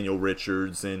Nathaniel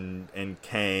Richards and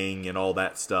Kang and all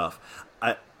that stuff,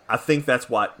 I think that's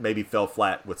what maybe fell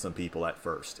flat with some people at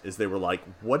first, is they were like,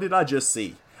 what did I just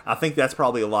see? I think that's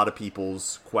probably a lot of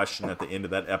people's question at the end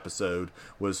of that episode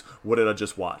was, what did I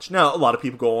just watch? Now, a lot of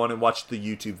people go on and watch the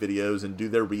YouTube videos and do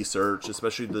their research,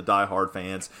 especially the diehard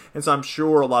fans. And so I'm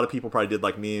sure a lot of people probably did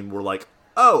like me and were like,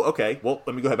 oh, okay, well,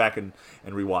 let me go back and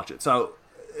rewatch it. So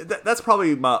that's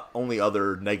probably my only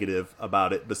other negative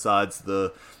about it, besides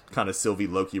the kind of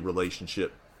Sylvie-Loki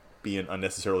relationship being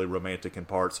unnecessarily romantic in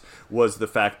parts, was the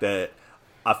fact that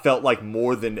I felt like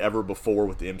more than ever before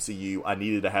with the MCU, I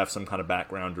needed to have some kind of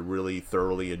background to really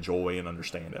thoroughly enjoy and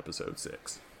understand episode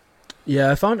 6.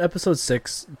 Yeah, I found episode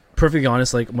 6, perfectly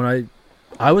honest, like, when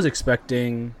I was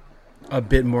expecting a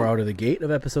bit more out of the gate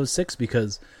of episode 6,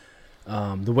 because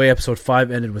the way episode 5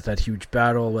 ended with that huge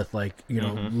battle with, like, you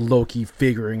know, Loki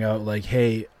figuring out, like,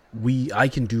 hey, I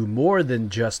can do more than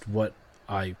just what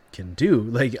I can do.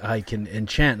 Like, I can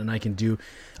enchant, and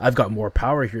I've got more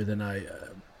power here than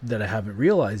that I haven't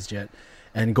realized yet.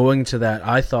 And going to that,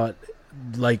 I thought,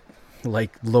 like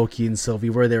Loki and Sylvie,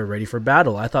 where they were ready for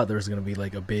battle. I thought there was going to be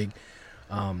like a big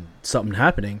something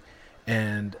happening.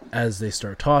 And as they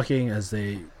start talking, as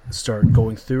they start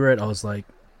going through it, I was like,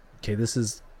 okay,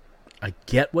 I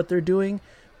get what they're doing,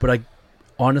 but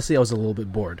honestly I was a little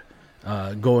bit bored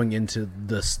going into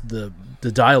the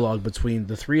dialogue between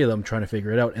the three of them trying to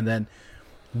figure it out. And then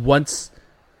once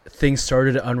things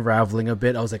started unraveling a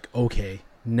bit, I was like, okay,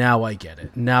 now I get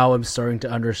it. Now I'm starting to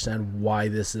understand why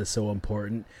this is so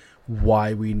important,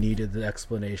 why we needed the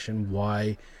explanation,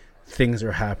 why things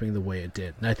are happening the way it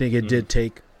did. And I think it did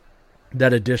take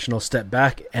that additional step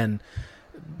back. And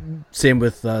same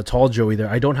with Tall Joey there.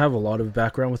 I don't have a lot of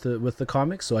background with the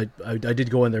comics, so I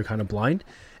did go in there kind of blind,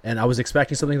 and I was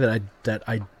expecting something that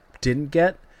I didn't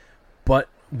get. But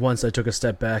once I took a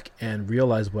step back and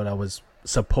realized what I was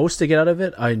supposed to get out of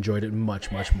it, I enjoyed it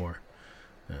much, much more.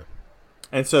 Yeah.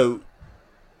 And so,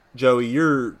 Joey,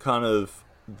 you're kind of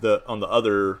on the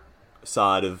other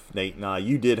side of Nate and I.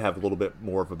 You did have a little bit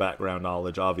more of a background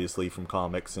knowledge, obviously, from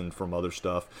comics and from other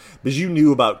stuff, because you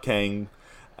knew about Kang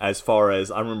as far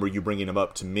as I remember you bringing him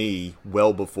up to me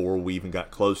well before we even got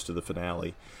close to the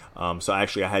finale. So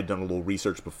actually I had done a little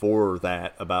research before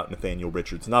that about Nathaniel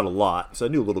Richards. Not a lot, so I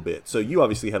knew a little bit. So you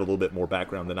obviously had a little bit more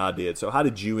background than I did. So how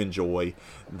did you enjoy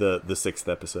the 6th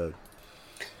episode?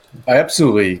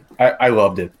 I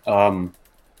loved it.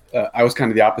 I was kind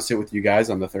of the opposite with you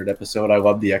guys on the 3rd episode. I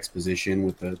loved the exposition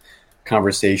with the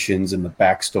conversations and the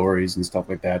backstories and stuff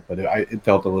like that, but it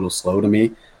felt a little slow to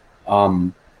me.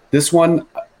 This one,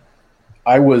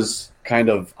 I was kind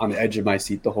of on the edge of my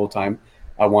seat the whole time.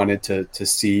 I wanted to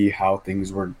see how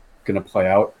things were going to play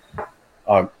out.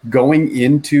 Going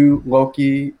into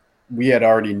Loki, we had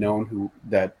already known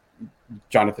that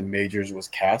Jonathan Majors was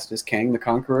cast as Kang the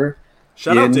Conqueror.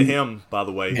 Shout out to him, by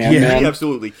the way. He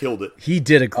absolutely killed it. He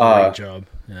did a great job.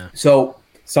 Yeah. So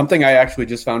something I actually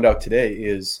just found out today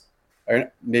is,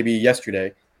 or maybe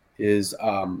yesterday, is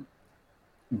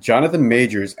Jonathan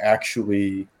Majors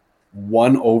actually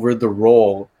won over the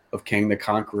role of Kang the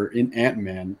Conqueror in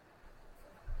Ant-Man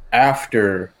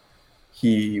after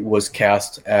he was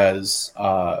cast as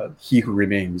He Who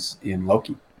Remains in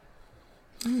Loki.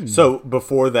 So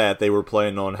before that, they were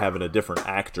planning on having a different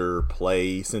actor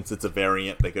play. Since it's a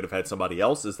variant, they could have had somebody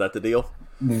else. Is that the deal?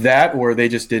 That, or they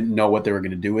just didn't know what they were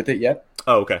going to do with it yet.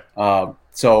 Oh, okay.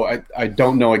 So I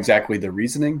don't know exactly the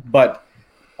reasoning, but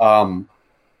going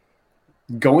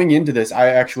into this, I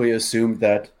actually assumed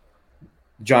that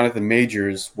Jonathan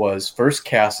Majors was first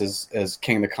cast as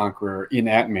King the Conqueror in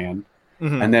Ant-Man,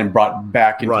 and then brought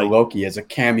back into Loki as a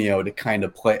cameo to kind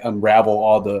of unravel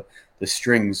all the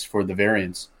strings for the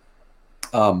variants.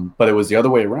 But it was the other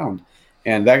way around.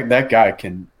 And that guy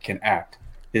can act.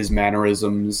 His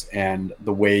mannerisms and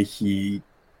the way he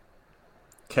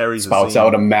spouts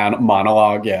out a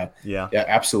monologue. Yeah,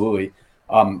 absolutely.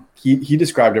 He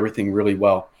described everything really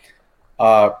well.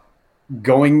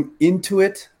 Going into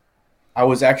it, I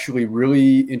was actually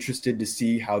really interested to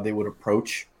see how they would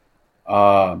approach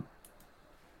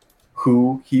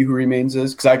who He Who Remains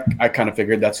is, because I kind of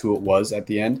figured that's who it was at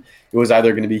the end. It was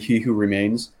either going to be He Who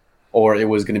Remains, or it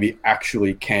was going to be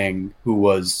actually Kang, who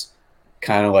was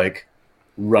kind of like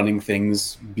running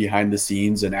things behind the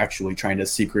scenes and actually trying to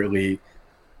secretly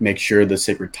make sure the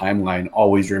sacred timeline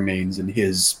always remains in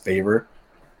his favor.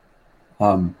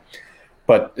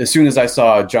 But as soon as I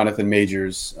saw Jonathan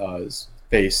Majors'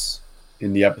 face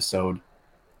in the episode,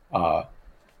 I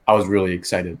was really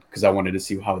excited because I wanted to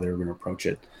see how they were going to approach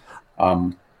it.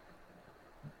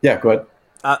 Yeah, go ahead.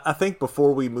 I think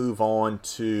before we move on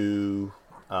to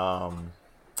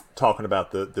talking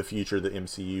about the future of the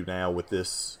MCU now with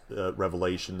this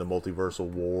revelation, the multiversal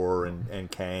war,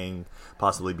 and Kang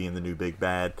possibly being the new big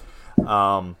bad,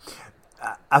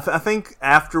 I think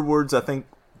afterwards, I think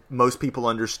most people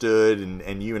understood,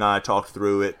 and you and I talked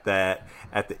through it, that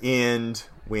at the end,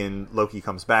 when Loki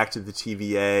comes back to the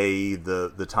TVA,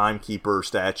 the Timekeeper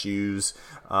statues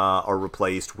are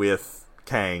replaced with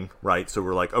Kang, right? So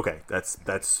we're like, okay,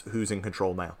 that's who's in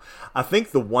control now. I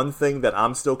think the one thing that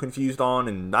I'm still confused on,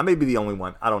 and I may be the only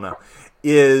one, I don't know,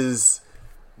 is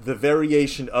the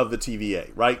variation of the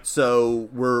TVA, right? So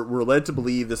we're led to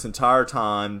believe this entire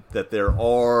time that there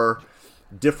are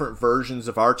different versions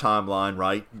of our timeline,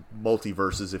 right?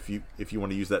 Multiverses, if you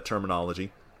want to use that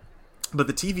terminology. But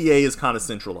the TVA is kind of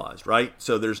centralized, right?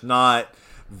 So there's not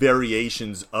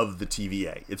variations of the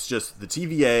TVA. It's just the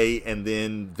TVA, and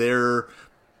then they're,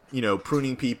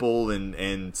 pruning people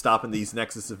and stopping these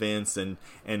Nexus events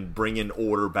and bringing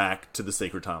order back to the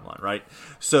sacred timeline, right?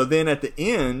 So then at the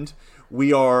end,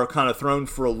 we are kind of thrown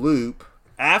for a loop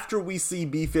after we see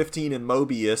B-15 and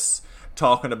Mobius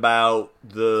talking about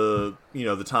the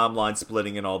timeline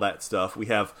splitting and all that stuff. We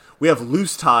have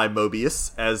loose tie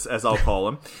Mobius, as I'll call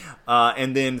him,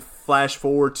 and then flash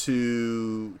forward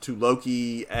to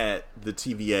Loki at the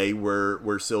TVA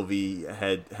where Sylvie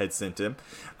had sent him.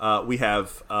 We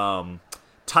have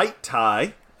tight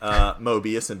tie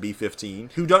Mobius and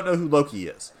B-15 who don't know who Loki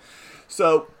is.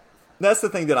 So that's the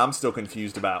thing that I'm still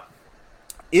confused about.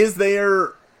 Is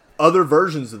there other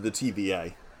versions of the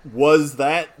TVA? Was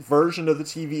that version of the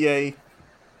TVA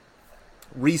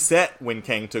reset when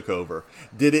Kang took over?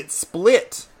 Did it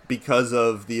split because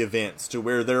of the events to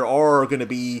where there are going to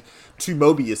be 2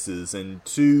 Mobiuses and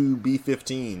 2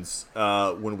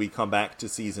 B-15s when we come back to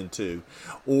season 2?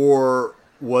 Or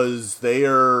was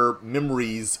their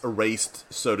memories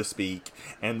erased, so to speak,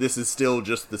 and this is still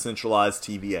just the centralized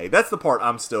TVA? That's the part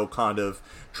I'm still kind of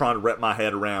trying to wrap my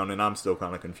head around, and I'm still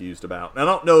kind of confused about. And I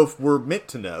don't know if we're meant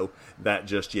to know that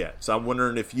just yet. So I'm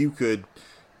wondering if you could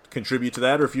contribute to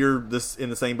that, or if you're in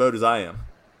the same boat as I am.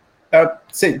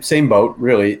 Same boat,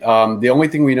 really. The only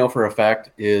thing we know for a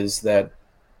fact is that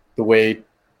the way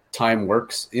time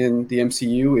works in the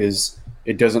MCU is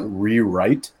it doesn't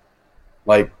rewrite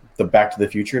like the Back to the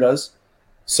Future does.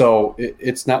 So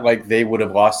it's not like they would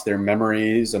have lost their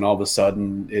memories and all of a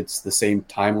sudden it's the same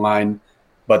timeline,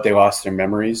 but they lost their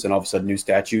memories and all of a sudden new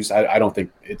statues. I don't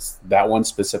think it's that one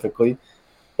specifically,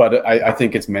 but I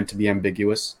think it's meant to be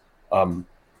ambiguous.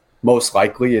 Most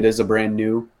likely it is a brand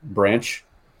new branch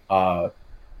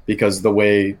because the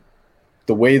way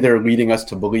they're leading us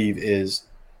to believe is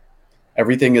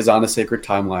everything is on a sacred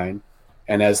timeline.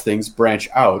 And as things branch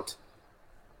out,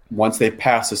 once they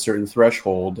pass a certain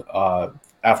threshold,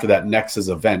 after that Nexus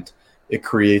event, it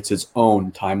creates its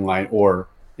own timeline, or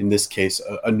in this case,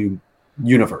 a new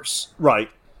universe. Right.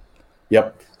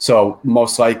 Yep. So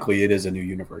most likely it is a new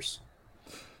universe.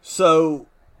 So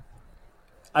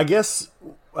I guess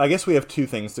we have two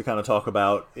things to kind of talk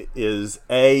about. Is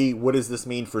A, what does this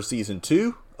mean for season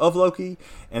 2 of Loki?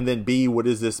 And then B, what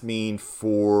does this mean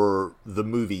for the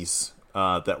movies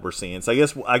that we're seeing? So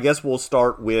I guess we'll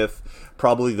start with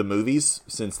probably the movies,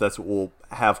 since that's what will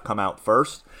have come out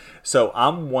first. So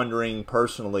I'm wondering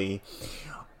personally,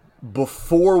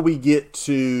 before we get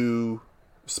to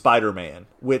Spider-Man,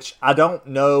 which I don't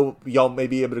know, y'all may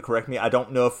be able to correct me, I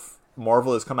don't know if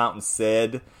Marvel has come out and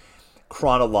said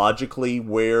chronologically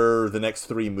where the next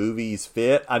 3 movies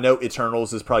fit. I know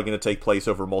Eternals is probably going to take place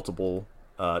over multiple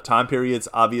time periods,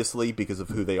 obviously, because of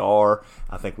who they are.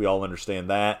 I think we all understand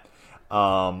that.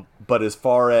 But as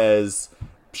far as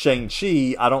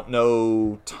Shang-Chi, I don't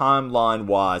know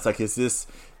timeline-wise. Like, is this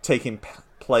taking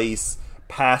place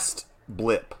past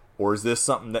Blip? Or is this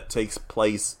something that takes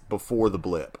place before the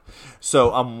blip?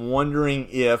 So I'm wondering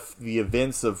if the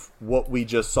events of what we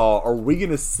just saw, are we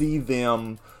going to see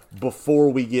them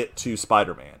before we get to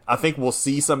Spider-Man? I think we'll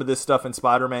see some of this stuff in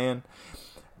Spider-Man.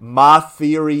 My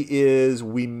theory is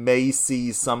we may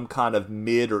see some kind of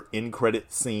mid or end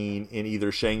credit scene in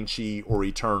either Shang-Chi or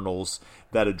Eternals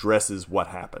that addresses what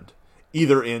happened.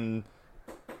 Either in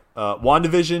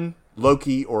WandaVision,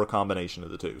 Loki, or a combination of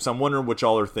the two. So I'm wondering what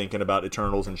y'all are thinking about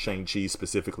Eternals and Shang-Chi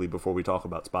specifically before we talk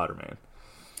about Spider-Man.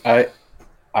 I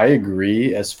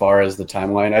agree as far as the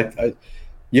timeline.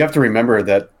 You have to remember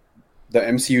that the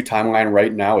MCU timeline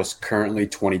right now is currently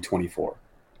 2024.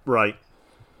 Right.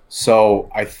 So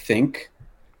I think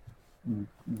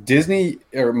Disney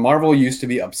or Marvel used to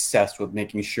be obsessed with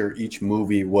making sure each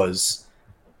movie was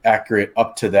accurate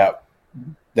up to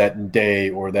that day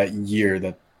or that year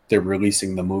that they're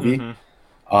releasing the movie.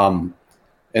 Mm-hmm.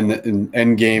 And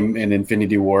Endgame and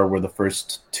Infinity War were the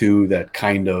first 2 that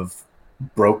kind of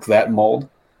broke that mold.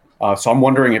 So I'm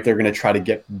wondering if they're going to try to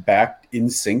get back in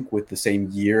sync with the same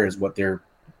year as what they're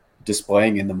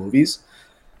displaying in the movies.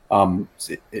 And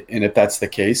if that's the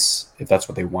case, if that's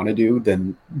what they want to do,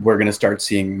 then we're going to start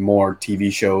seeing more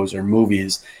TV shows or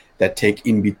movies that take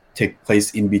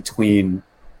place in between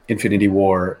Infinity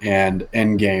War and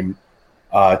Endgame,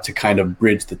 to kind of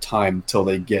bridge the time till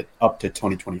they get up to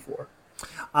 2024.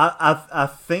 I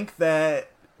think that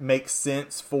makes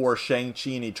sense for Shang-Chi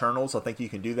and Eternals. I think you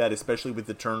can do that, especially with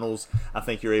Eternals. I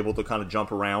think you're able to kind of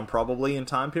jump around probably in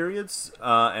time periods,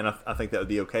 and I think that would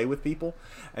be okay with people.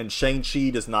 And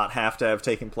Shang-Chi does not have to have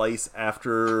taken place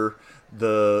after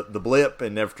the blip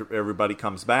and after everybody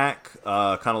comes back,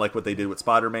 kind of like what they did with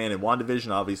Spider-Man and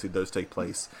WandaVision. Obviously, those take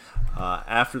place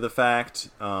after the fact.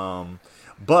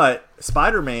 But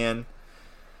Spider-Man,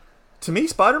 to me,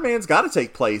 Spider-Man's got to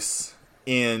take place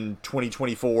in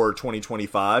 2024 or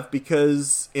 2025,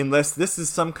 because unless this is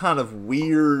some kind of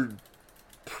weird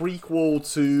prequel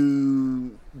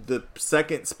to the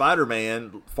second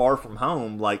Spider-Man, Far From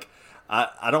Home, like,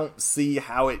 I don't see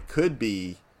how it could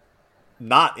be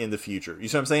not in the future. You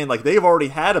see what I'm saying? Like, they've already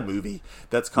had a movie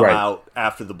that's come out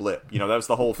after the blip. You know, that was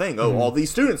the whole thing. Oh, all these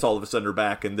students all of a sudden are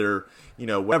back, and they're, you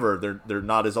know, whatever. They're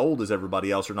not as old as everybody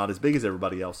else, or not as big as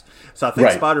everybody else. So I think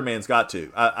Spider-Man's got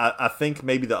to. I think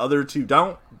maybe the other 2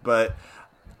 don't, but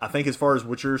I think as far as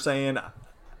what you're saying,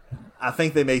 I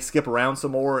think they may skip around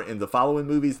some more in the following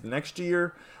movies the next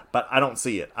year, but I don't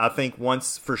see it. I think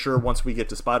once we get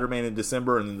to Spider-Man in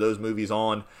December and then those movies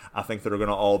on, I think they're going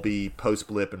to all be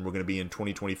post-blip, and we're going to be in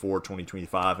 2024,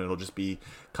 2025, and it'll just be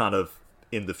kind of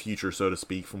in the future, so to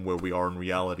speak, from where we are in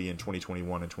reality in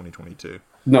 2021 and 2022.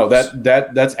 No,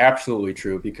 that's absolutely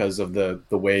true because of the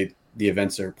way the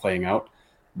events are playing out.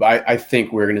 But I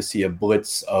think we're going to see a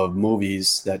blitz of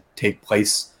movies that take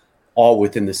place all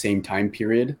within the same time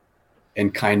period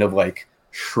and kind of like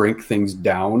shrink things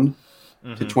down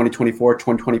to 2024,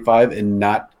 2025, and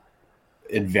not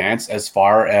advance as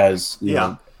far as you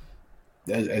know,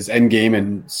 as Endgame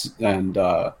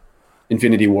and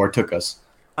Infinity War took us.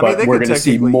 But we're going to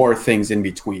see more things in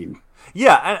between.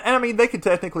 Yeah, and I mean, they could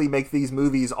technically make these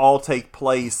movies all take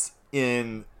place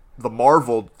in the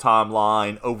Marvel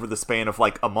timeline over the span of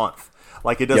like a month.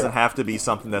 Like, it doesn't have to be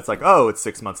something that's like, oh, it's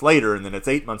 6 months later and then it's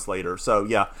 8 months later. So,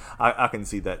 yeah, I can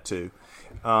see that too.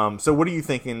 So what are you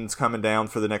thinking is coming down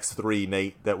for the next three,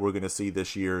 Nate, that we're going to see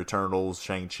this year? Eternals,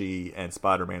 Shang-Chi, and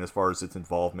Spider-Man, as far as its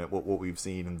involvement, what we've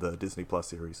seen in the Disney Plus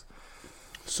series.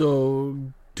 So,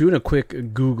 doing a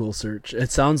quick Google search, it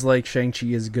sounds like Shang-Chi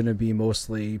is going to be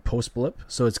mostly post-blip.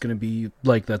 So it's going to be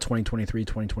like the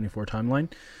 2023-2024 timeline.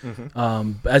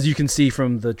 Mm-hmm. As you can see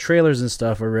from the trailers and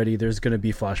stuff already, there's going to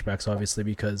be flashbacks, obviously,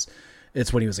 because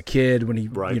it's when he was a kid, when he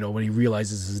when he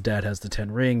realizes his dad has the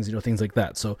 10 rings, things like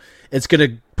that. So it's going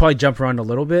to probably jump around a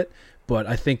little bit, but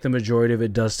I think the majority of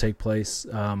it does take place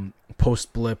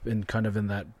post-blip and kind of in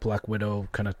that Black Widow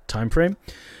kind of time frame.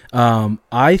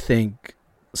 I think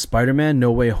Spider-Man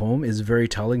No Way Home is very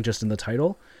telling just in the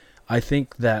title. I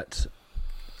think that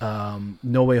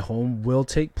No Way Home will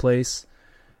take place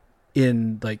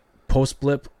in like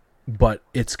post-blip, but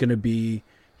it's going to be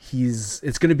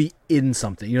it's going to be in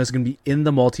something. It's going to be in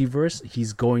the multiverse.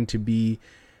 He's going to be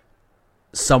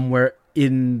somewhere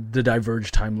in the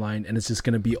Diverge timeline, and it's just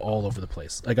going to be all over the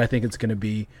place. Like, I think it's going to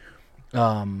be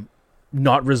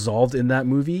not resolved in that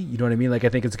movie. You know what I mean? Like, I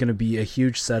think it's going to be a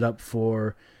huge setup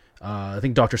for I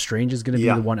think Doctor Strange is going to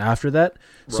be the one after that.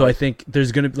 Right. So I think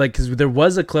there's going to be, because there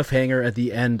was a cliffhanger at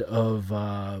the end of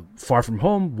Far From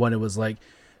Home when it was like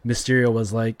Mysterio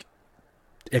was like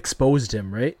exposed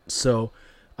him, right? So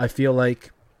I feel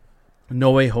like No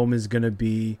Way Home is going to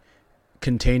be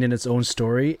contained in its own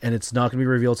story, and it's not going to be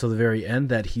revealed till the very end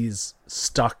that he's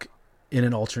stuck in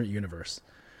an alternate universe.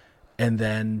 And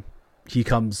then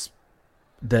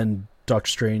then Doctor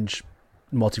Strange,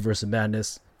 Multiverse of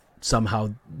Madness,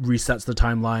 somehow resets the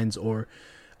timelines or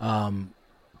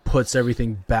puts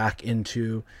everything back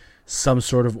into some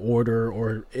sort of order,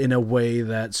 or in a way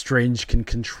that Strange can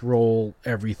control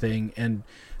everything and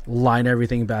line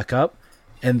everything back up.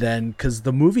 And then, because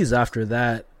the movies after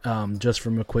that, just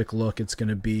from a quick look, it's going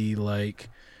to be like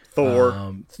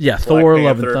Thor, Thor,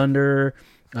 Love and Thunder,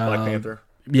 Black Panther.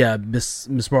 Yeah, Miss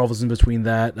Marvel's in between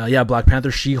that. Black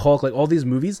Panther, She-Hulk, like all these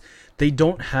movies, they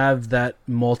don't have that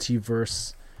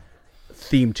multiverse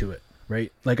theme to it,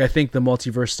 right? Like, I think the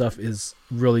multiverse stuff is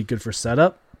really good for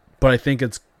setup, but I think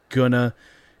it's gonna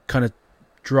kind of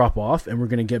drop off, and we're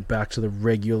gonna get back to the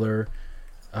regular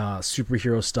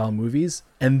superhero style movies.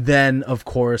 And then, of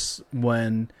course,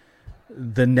 when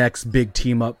the next big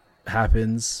team up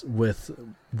happens with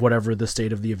whatever the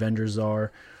state of the Avengers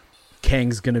are,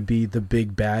 Kang's gonna be the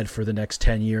big bad for the next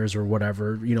 10 years or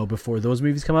whatever, before those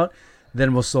movies come out.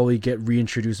 Then we'll slowly get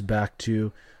reintroduced back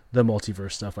to the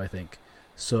multiverse stuff, I think.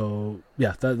 So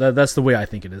yeah, that's the way I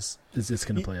think it is. It's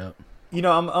going to play out.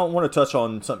 I want to touch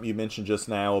on something you mentioned just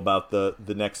now about the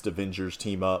next Avengers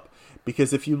team up,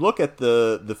 because if you look at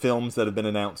the films that have been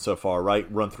announced so far, right?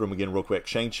 Run through them again real quick: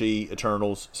 Shang-Chi,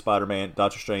 Eternals, Spider-Man,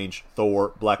 Doctor Strange,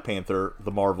 Thor, Black Panther,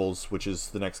 The Marvels, which is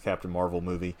the next Captain Marvel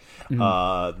movie,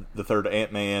 the third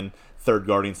Ant-Man, third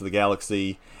Guardians of the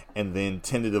Galaxy, and then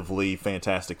tentatively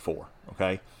Fantastic Four.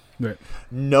 Okay, right.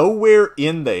 Nowhere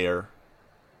in there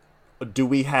do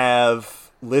we have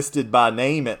listed by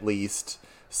name, at least,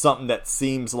 something that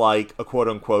seems like a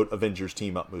quote-unquote Avengers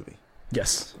team-up movie.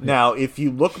 Yes. Now, if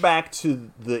you look back to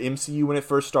the MCU when it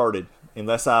first started,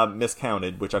 unless I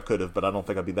miscounted, which I could have, but I don't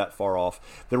think I'd be that far off,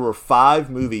 there were 5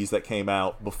 movies that came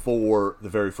out before the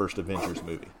very first Avengers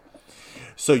movie.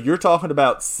 So you're talking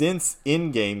about, since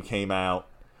Endgame came out,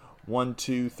 1,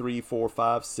 2, 3, 4,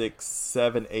 5, 6,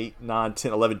 7, 8, 9,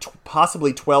 10, 11,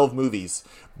 possibly 12 movies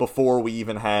before we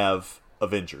even have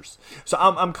Avengers. So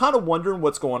I'm kind of wondering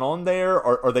what's going on there.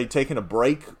 Are they taking a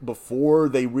break before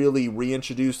they really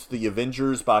reintroduce the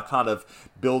Avengers by kind of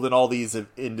building all these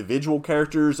individual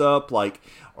characters up? Like,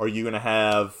 are you going to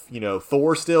have,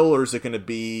 Thor still, or is it going to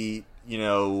be,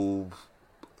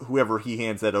 whoever he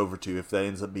hands that over to, if that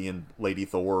ends up being Lady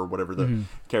Thor or whatever the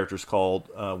character's called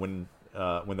when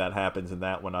that happens? And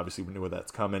that one, obviously we know where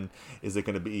that's coming. Is it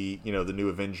going to be, the new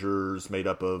Avengers made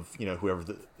up of, whoever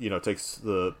takes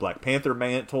the Black Panther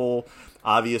mantle?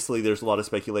 Obviously there's a lot of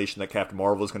speculation that Captain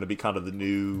Marvel is going to be kind of the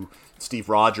new Steve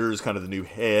Rogers, kind of the new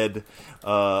head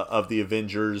of the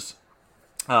Avengers.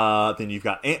 Then you've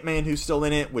got Ant-Man, who's still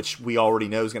in it, which we already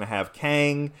know is going to have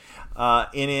Kang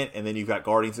in it, and then you've got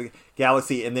Guardians of the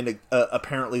Galaxy, and then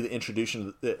apparently the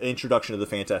introduction of the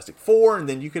Fantastic Four, and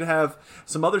then you could have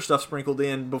some other stuff sprinkled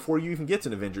in before you even get to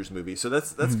an Avengers movie. So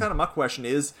that's kind of my question: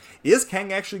 is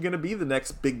Kang actually going to be the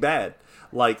next big bad?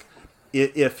 Like,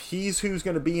 if he's who's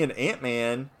going to be in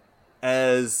Ant-Man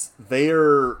as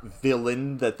their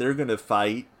villain that they're going to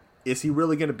fight, is he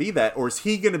really going to be that, or is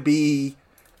he going to be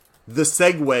the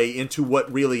segue into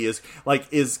what really is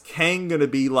like? Is Kang going to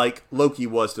be like Loki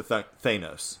was to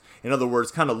Thanos? In other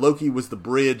words, kind of Loki was the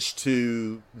bridge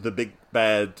to the big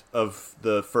bad of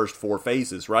the first 4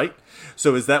 phases, right?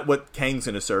 So is that what Kang's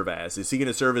going to serve as? Is he going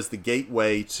to serve as the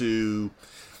gateway to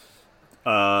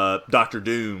Doctor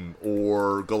Doom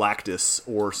or Galactus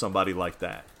or somebody like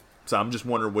that? So I'm just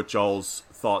wondering what y'all's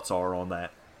thoughts are on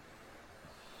that.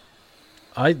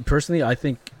 I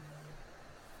think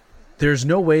there's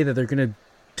no way that they're going to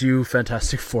do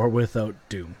Fantastic Four without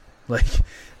Doom. Like,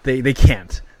 they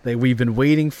can't. We've been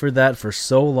waiting for that for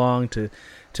so long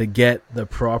to get the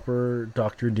proper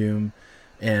Doctor Doom,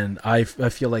 and I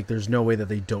feel like there's no way that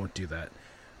they don't do that.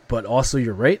 But also,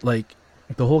 you're right. Like,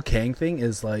 the whole Kang thing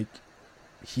is like,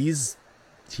 he's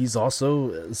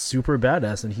also super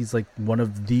badass, and he's like one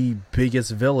of the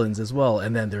biggest villains as well.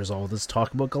 And then there's all this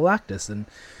talk about Galactus, and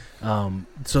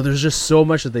so there's just so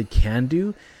much that they can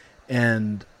do,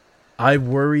 and I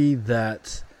worry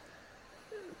that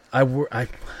I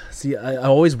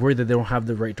always worry that they don't have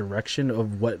the right direction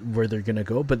of where they're gonna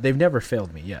go, but they've never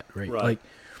failed me yet, right? Like,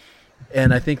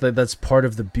 and I think that that's part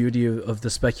of the beauty of the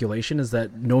speculation, is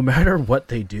that no matter what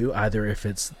they do, either if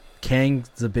it's Kang's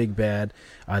the big bad,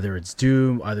 either it's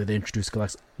Doom, either they introduce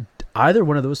Galactus, either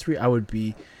one of those 3, I would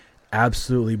be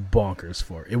absolutely bonkers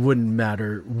for. It wouldn't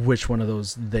matter which one of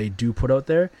those they do put out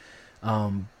there,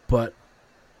 but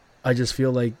I just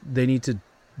feel like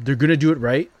they're gonna do it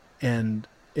right, and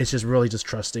it's just really just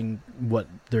trusting what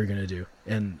they're gonna do.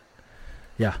 And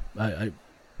yeah,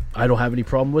 I don't have any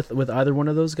problem with either one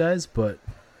of those guys, but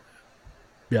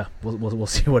yeah, we'll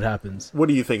see what happens. What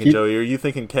are you thinking, Joey? Are you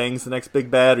thinking Kang's the next big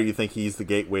bad, or you think he's the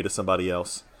gateway to somebody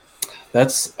else?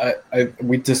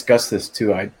 We discussed this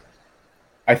too.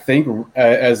 I think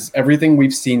as everything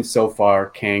we've seen so far,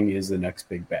 Kang is the next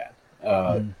big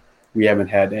bad. We haven't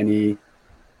had any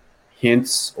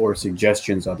hints or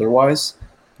suggestions otherwise,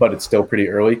 but it's still pretty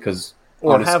early because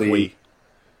honestly, have we?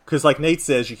 Because like Nate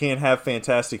says, you can't have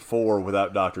Fantastic Four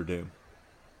without Doctor Doom.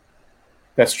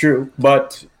 That's true,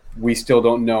 but we still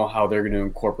don't know how they're going to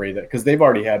incorporate that, because they've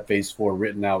already had Phase 4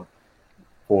 written out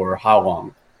for how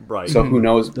long? Right. So who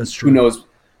knows? That's true.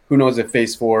 Who knows if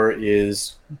Phase 4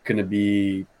 is going to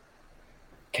be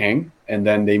Kang, and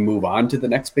then they move on to the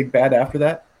next big bad after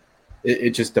that? It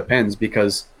just depends,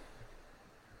 because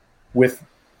with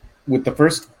the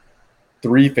first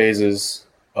 3 phases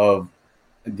of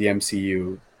the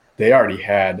MCU, they already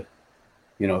had,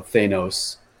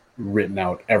 Thanos written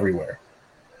out everywhere.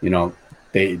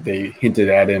 They hinted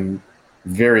at him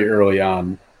very early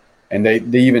on, and they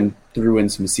even threw in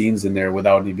some scenes in there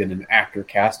without even an actor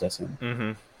cast as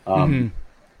him.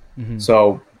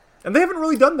 So, and they haven't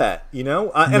really done that,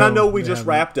 and I know we just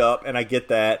wrapped up, and I get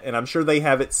that, and I'm sure they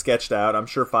have it sketched out. I'm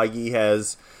sure Feige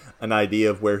has an idea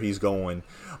of where he's going,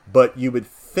 but you would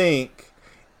think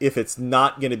if it's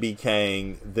not going to be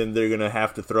Kang, then they're going to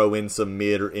have to throw in some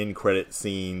mid or end credit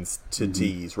scenes to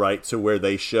tease, right? So where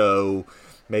they show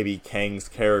maybe Kang's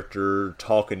character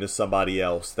talking to somebody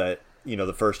else that,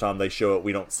 the first time they show it,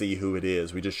 we don't see who it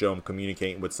is. We just show him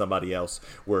communicating with somebody else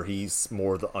where he's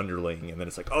more the underling. And then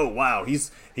it's like, oh, wow, he's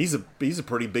a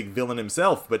pretty big villain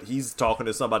himself, but he's talking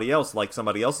to somebody else like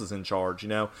somebody else is in charge,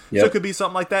 Yep. So it could be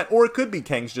something like that. Or it could be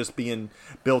Kang's just being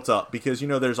built up because,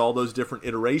 there's all those different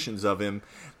iterations of him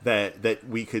that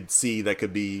we could see that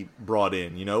could be brought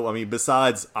in,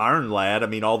 besides Iron Lad,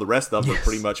 all the rest of them are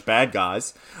pretty much bad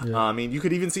guys. Yeah. You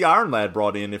could even see Iron Lad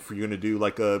brought in if you're going to do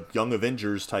like a Young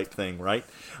Avengers type thing, right?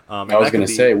 I was going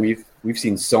to say, we've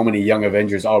seen so many Young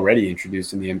Avengers already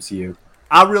introduced in the MCU.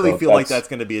 I really feel like that's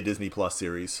going to be a Disney Plus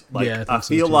series. Like, yeah, I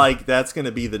feel like that's going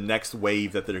to be the next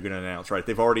wave that they're going to announce, right?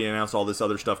 They've already announced all this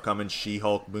other stuff coming,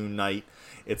 She-Hulk, Moon Knight,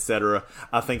 etc.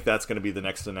 I think that's going to be the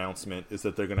next announcement, is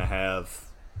that they're going to have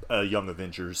a Young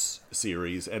Avengers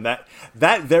series, and that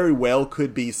very well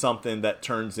could be something that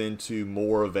turns into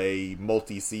more of a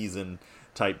multi-season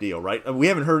type deal, right? We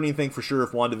haven't heard anything for sure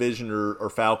if WandaVision or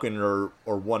Falcon or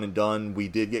One and Done. We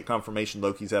did get confirmation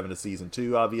Loki's having a season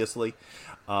 2, obviously.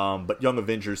 But Young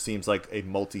Avengers seems like a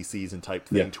multi-season type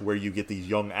thing, to where you get these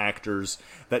young actors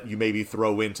that you maybe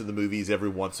throw into the movies every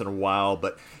once in a while,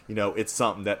 but it's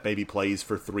something that maybe plays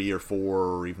for 3 or 4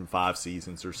 or even 5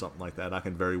 seasons or something like that. I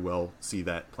can very well see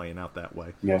that playing out that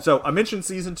way. Yeah. So I mentioned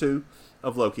season 2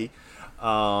 of Loki.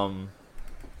 I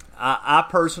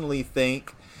personally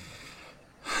think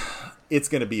it's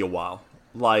going to be a while.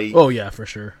 Like, oh yeah, for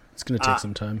sure, it's going to take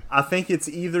some time. I think it's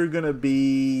either going to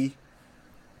be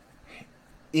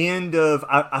end of,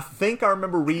 I think I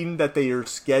remember reading that they are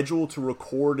scheduled to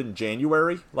record in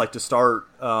January, like to start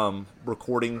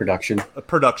recording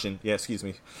production. Yeah, excuse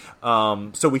me.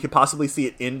 So we could possibly see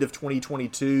it end of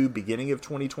 2022, beginning of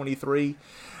 2023.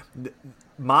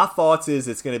 My thoughts is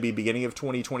it's going to be beginning of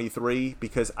 2023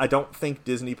 because I don't think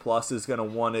Disney Plus is going to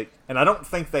want it, and I don't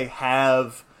think they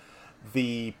have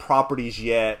the properties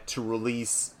yet to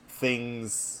release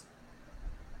things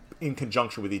in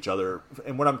conjunction with each other.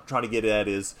 And what I'm trying to get at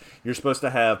is you're supposed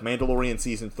to have Mandalorian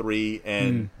Season 3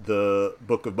 and the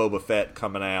Book of Boba Fett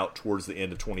coming out towards the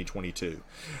end of 2022.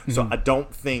 So I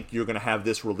don't think you're going to have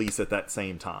this release at that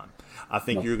same time. I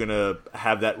think you're going to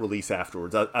have that release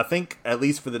afterwards. I think at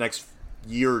least for the next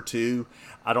year or two,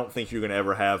 I don't think you're going to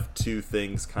ever have two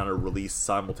things kind of released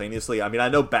simultaneously. I mean, I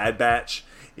know Bad Batch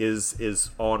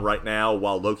is on right now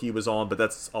while Loki was on, but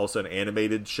that's also an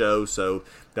animated show, so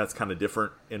that's kind of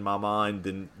different in my mind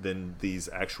than these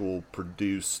actual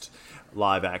produced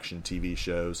live action TV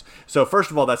shows. So first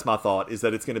of all, that's my thought, is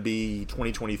that it's going to be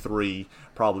 2023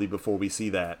 probably before we see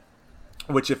that.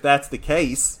 Which, if that's the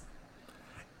case,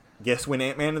 guess when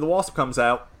Ant-Man and the Wasp comes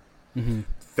out?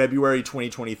 February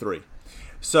 2023.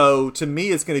 So to me,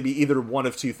 it's going to be either one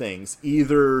of two things.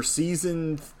 Either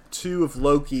season 2 of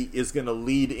Loki is going to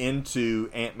lead into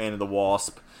Ant-Man and the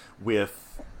Wasp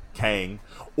with Kang,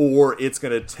 or it's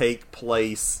going to take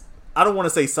place, I don't want to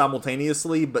say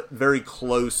simultaneously, but very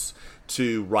close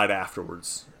to right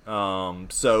afterwards.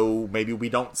 So maybe we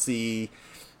don't see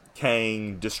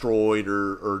Kang destroyed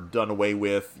or done away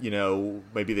with.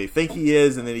 Maybe they think he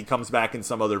is, and then he comes back in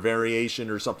some other variation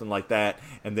or something like that,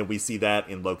 and then we see that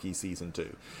in Loki Season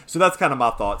 2. So that's kind of my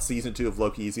thought. Season 2 of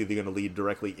Loki is either going to lead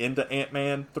directly into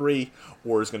Ant-Man 3,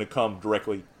 or is going to come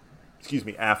directly,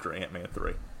 after Ant-Man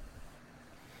 3.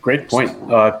 Great point.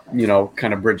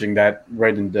 Kind of bridging that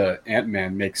right into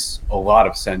Ant-Man makes a lot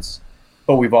of sense.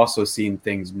 But we've also seen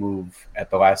things move at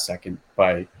the last second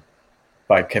by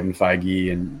Kevin Feige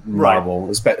and Marvel,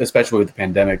 especially with the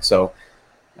pandemic. So,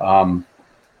 for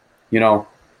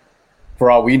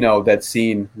all we know, that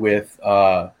scene with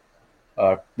the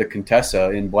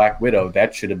Contessa in Black Widow,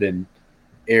 that should have been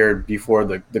aired before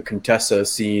the Contessa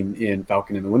scene in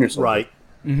Falcon and the Winter Soldier. Right.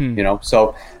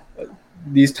 So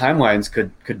these timelines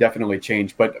could definitely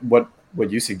change. But what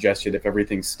you suggested, if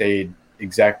everything stayed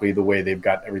exactly the way they've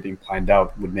got everything planned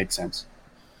out, would make sense.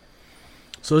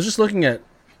 So I was just looking at,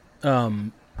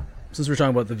 since we're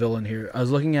talking about the villain here, I was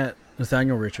looking at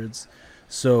Nathaniel Richards.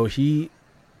 So he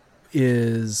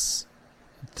is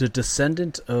the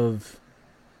descendant of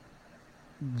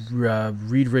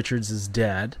Reed Richards'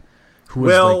 dad, who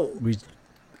was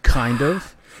kind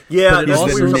of. Yeah, that's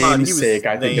also namesake.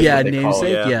 I think. Yeah,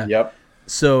 namesake. Yeah. Yep.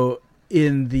 So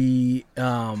in the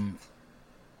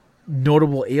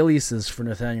notable aliases for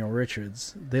Nathaniel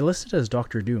Richards, they listed as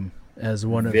Doctor Doom as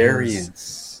one of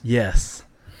variants. Yes.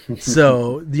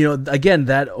 So, again,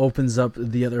 that opens up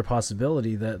the other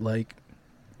possibility that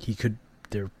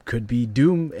there could be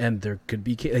Doom, and there could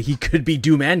be he could be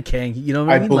Doom and Kang. You know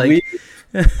what I mean?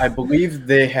 I believe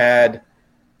there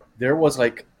was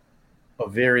a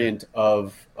variant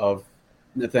of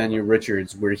Nathaniel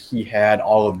Richards where he had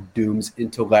all of Doom's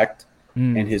intellect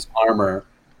and his armor,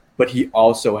 but he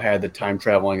also had the time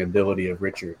traveling ability of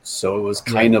Richards. So it was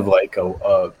kind of like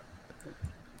a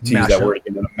to use that word,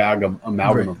 an amalgam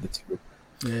of the two.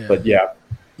 Yeah. But yeah.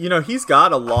 He's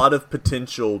got a lot of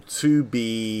potential to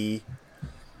be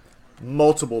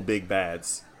multiple big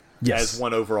bads as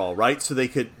one overall, right? So they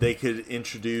could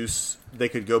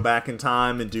go back in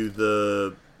time and do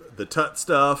the Tut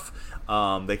stuff.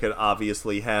 They could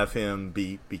obviously have him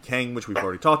be Kang, which we've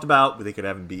already talked about. But they could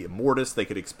have him be Immortus. They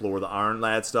could explore the Iron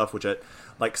Lad stuff, which at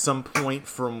some point,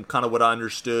 from kind of what I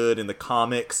understood in the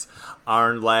comics,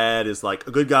 Iron Lad is a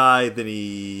good guy, then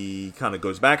he kind of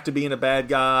goes back to being a bad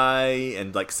guy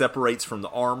and separates from the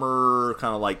armor,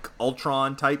 kind of like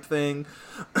Ultron type thing.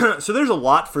 So there's a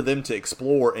lot for them to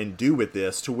explore and do with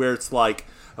this, to where it's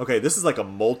okay, this is a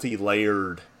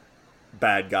multi-layered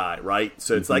bad guy, right?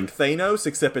 So it's like Thanos,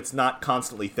 except it's not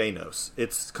constantly Thanos.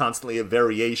 It's constantly a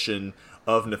variation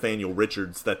of Nathaniel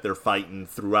Richards that they're fighting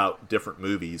throughout different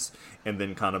movies, and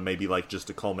then kind of maybe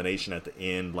just a culmination at the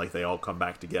end, they all come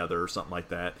back together or something like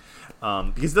that.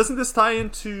 Because doesn't this tie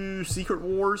into Secret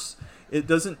Wars?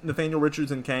 Doesn't Nathaniel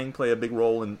Richards and Kang play a big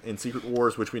role in Secret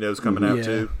Wars, which we know is coming out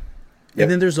too? Yep.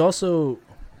 And then there's also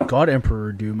God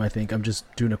Emperor Doom, I think. I'm just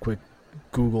doing a quick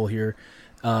Google here.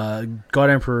 God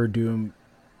Emperor Doom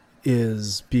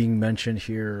is being mentioned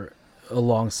here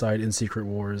alongside in Secret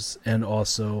Wars, and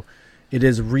also it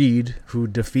is Reed who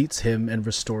defeats him and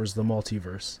restores the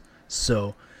multiverse.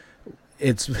 So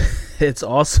it's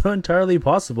also entirely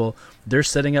possible they're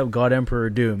setting up God Emperor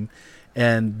Doom,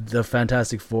 and the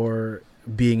Fantastic Four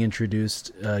being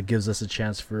introduced gives us a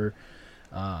chance for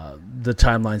the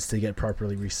timelines to get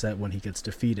properly reset when he gets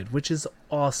defeated, which is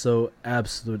also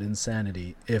absolute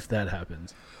insanity if that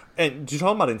happens. And you're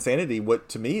talking about insanity. What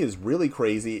to me is really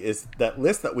crazy is that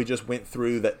list that we just went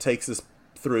through that takes us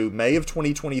through May of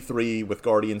 2023 with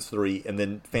Guardians 3, and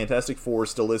then Fantastic Four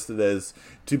is still listed as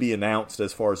to be announced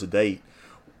as far as a date.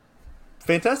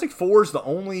 Fantastic Four is the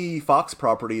only Fox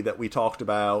property that we talked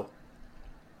about.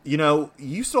 You know,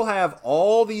 you still have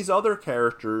all these other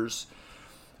characters.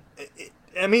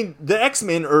 I mean, the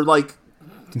X-Men are like...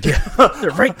 Yeah,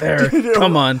 they're right there.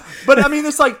 Come on. But I mean,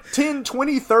 it's like 10,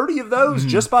 20, 30 of those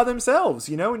just by themselves,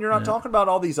 you know, and you're not talking about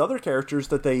all these other characters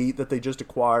that they just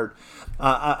acquired.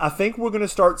 I think we're going to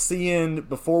start seeing,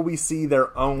 before we see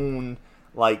their own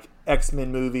like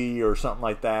X-Men movie or something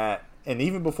like that, and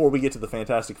even before we get to the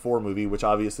Fantastic Four movie, which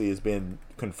obviously has been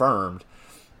confirmed,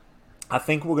 I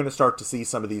think we're going to start to see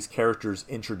some of these characters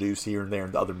introduced here and there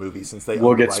in the other movies, since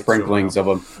we'll get sprinklings of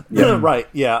them. Yeah. Right.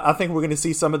 Yeah. I think we're going to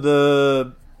see some of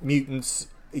the mutants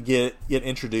get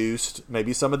introduced.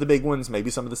 Maybe some of the big ones. Maybe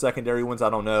some of the secondary ones. I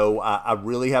don't know. I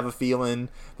really have a feeling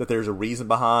that there's a reason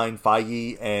behind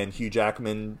Feige and Hugh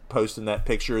Jackman posting that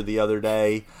picture the other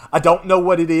day. I don't know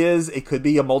what it is. It could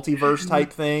be a multiverse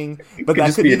type thing, but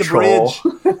that could be the bridge.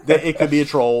 It could be a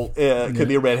troll. It could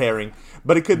be a red herring.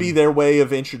 But it could be their way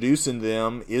of introducing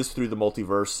them is through the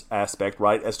multiverse aspect,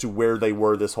 right, as to where they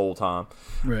were this whole time.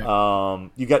 Right.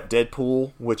 You got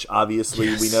Deadpool, which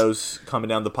obviously we know's coming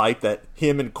down the pipe, that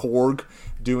him and Korg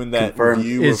doing that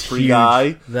review of Free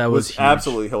Guy was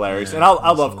absolutely hilarious. Yeah, and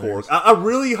I love Korg. I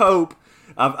really hope,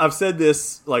 I've said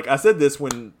this, like I said this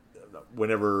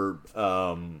whenever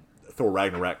Thor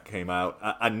Ragnarok came out,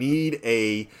 I need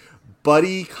a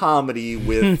buddy comedy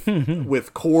with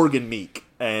with Korg and Meek.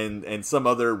 And some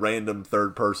other random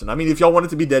third person. I mean, if y'all want it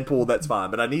to be Deadpool, that's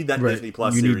fine. But I need that Disney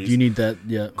Plus series. You need that,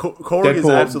 yeah. Korg is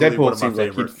absolutely one of my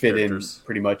favorite characters. Like he'd fit in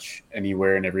pretty much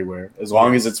anywhere and everywhere, as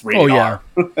long as it's rated R.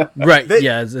 Right,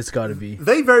 it's got to be.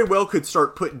 They very well could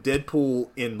start putting Deadpool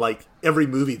in, like, every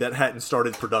movie that hadn't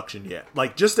started production yet.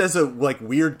 Like, just as a, like,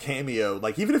 weird cameo.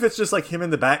 Like, even if it's just, like, him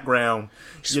in the background,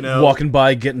 just, you know. Walking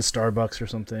by, getting Starbucks or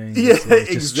something. Yeah,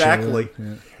 exactly.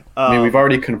 Yeah. I mean, we've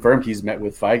already confirmed he's met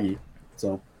with Feige.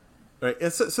 So.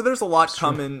 Right. So there's a lot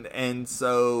coming, and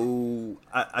so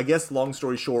I guess long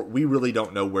story short, we really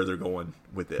don't know where they're going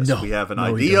with this. We have an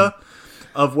idea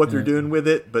of what they're doing with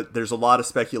it, but there's a lot of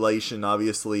speculation,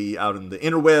 obviously, out in the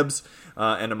interwebs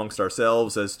and amongst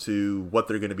ourselves as to what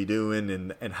they're going to be doing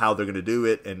and how they're going to do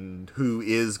it and who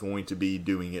is going to be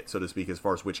doing it, so to speak, as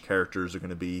far as which characters are going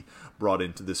to be brought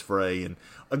into this fray. And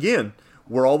again,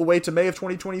 we're all the way to May of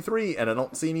 2023, and I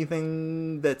don't see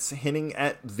anything that's hinting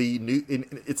at the new...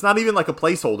 It's not even like a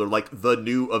placeholder, like the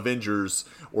new Avengers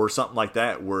or something like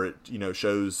that, where it, you know,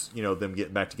 shows, you know, them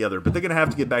getting back together. But they're going to have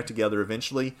to get back together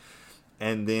eventually,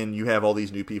 and then you have all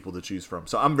these new people to choose from.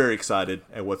 So I'm very excited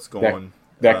at what's going.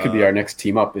 That could be our next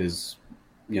team up. Is,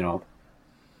 you know,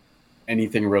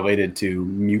 anything related to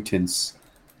mutants.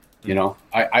 You know,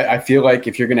 I feel like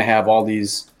if you're going to have all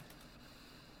these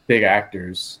big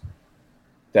actors,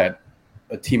 that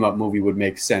a team-up movie would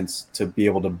make sense to be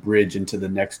able to bridge into the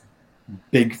next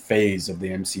big phase of the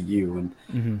MCU.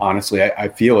 And honestly, I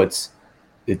feel it's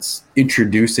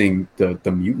introducing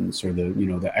the mutants or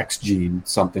the X gene,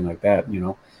 something like that. You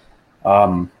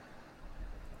know,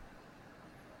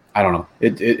 I don't know.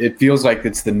 It feels like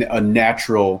it's a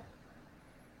natural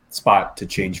spot to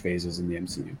change phases in the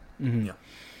MCU. Yeah.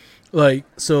 Like,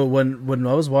 so when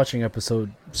I was watching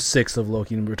episode 6 of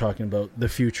Loki, and we were talking about the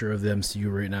future of the MCU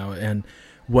right now, and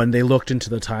when they looked into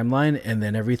the timeline and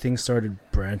then everything started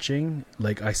branching,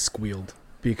 like, I squealed,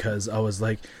 because I was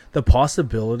like, the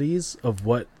possibilities of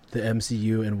what the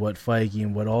MCU and what Feige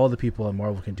and what all the people at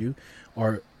Marvel can do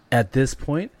are, at this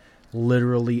point,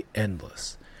 literally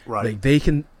endless. Right. Like,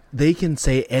 they can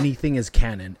say anything is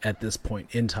canon at this point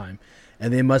in time.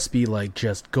 And they must be, like,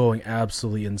 just going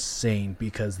absolutely insane,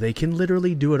 because they can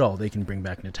literally do it all. They can bring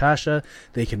back Natasha.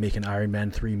 They can make an Iron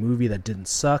Man 3 movie that didn't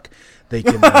suck. They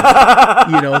can,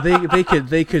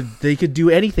 they could do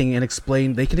anything and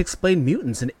explain. They can explain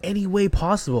mutants in any way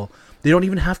possible. They don't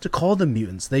even have to call them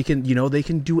mutants. They can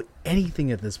do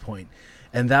anything at this point.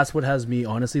 And that's what has me,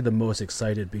 honestly, the most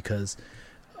excited, because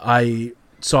I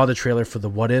saw the trailer for the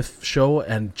What If show,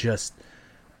 and just...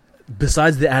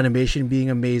 besides the animation being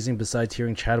amazing, besides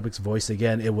hearing Chadwick's voice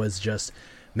again, it was just,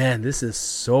 man, this is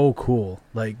so cool.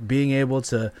 Like, being able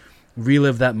to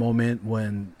relive that moment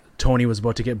when Tony was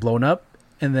about to get blown up,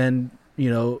 and then, you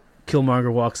know,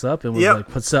 Killmonger walks up and was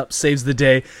like, "What's up?" Saves the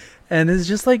day, and it's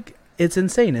just like it's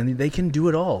insane, and they can do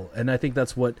it all. And I think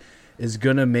that's what is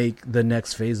gonna make the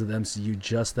next phase of the MCU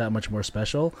just that much more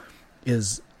special.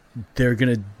 Is they're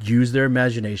gonna use their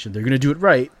imagination. They're gonna do it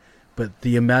right, but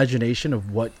the imagination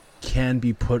of what can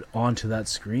be put onto that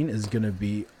screen is gonna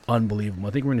be unbelievable.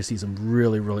 I think we're gonna see some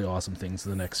really, really awesome things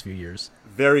in the next few years.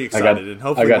 Very excited, and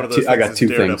hopefully one of those things is two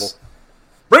Daredevil. Things.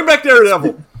 Bring back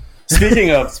Daredevil.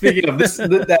 Speaking of this,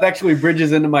 that actually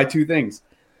bridges into my two things.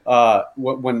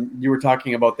 When you were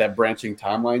talking about that branching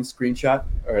timeline screenshot,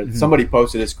 or somebody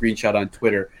posted a screenshot on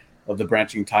Twitter of the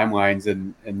branching timelines,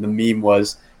 and the meme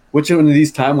was, which one of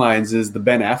these timelines is the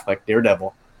Ben Affleck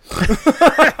Daredevil?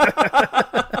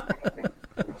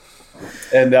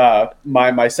 And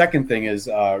my second thing is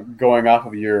going off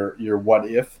of your what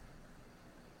if.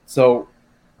 So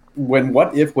when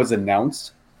What If was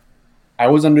announced, I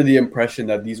was under the impression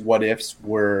that these what ifs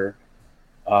were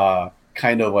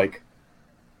kind of like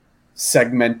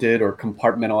segmented or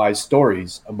compartmentalized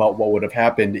stories about what would have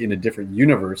happened in a different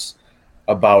universe,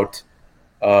 about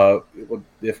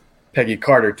if Peggy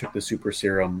Carter took the super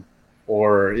serum,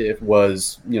 or it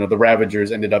was, the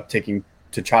Ravagers ended up taking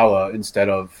T'Challa instead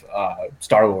of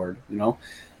Star-Lord,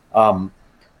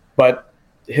 but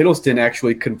Hiddleston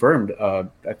actually confirmed,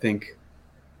 I think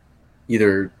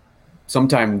either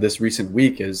sometime this recent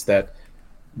week, is that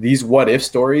these what if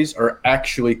stories are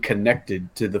actually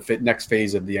connected to the next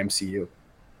phase of the MCU.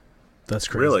 That's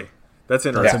crazy. Really? That's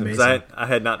interesting. Amazing. I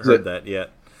had not heard that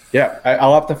yet. Yeah,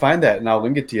 I'll have to find that and I'll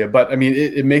link it to you. But I mean,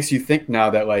 it makes you think now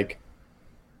that like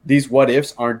these what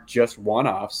ifs aren't just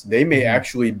one-offs. They may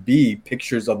actually be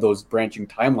pictures of those branching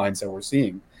timelines that we're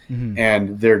seeing.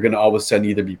 And they're going to all of a sudden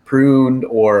either be pruned,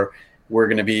 or we're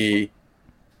going to be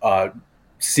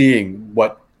seeing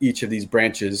what each of these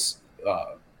branches,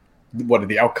 what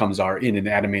the outcomes are in an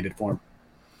animated form.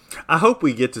 I hope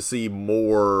we get to see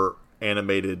more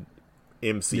animated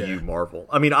MCU Marvel.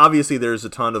 I mean, obviously there's a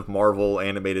ton of Marvel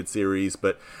animated series,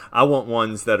 but I want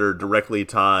ones that are directly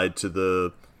tied to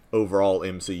the overall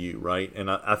MCU, right? And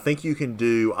I think you can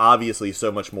do, obviously, so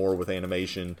much more with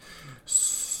animation,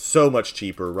 so much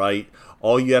cheaper, right?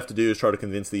 All you have to do is try to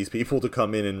convince these people to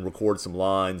come in and record some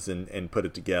lines and put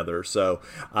it together. So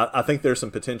I think there's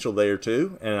some potential there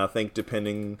too, and I think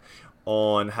depending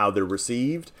on how they're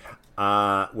received,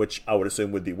 which I would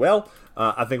assume would be well,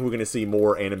 I think we're going to see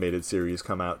more animated series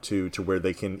come out too, to where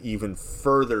they can even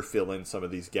further fill in some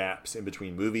of these gaps in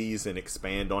between movies and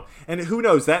expand on. And who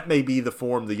knows, that may be the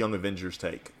form the Young Avengers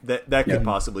take. That could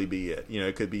possibly be it.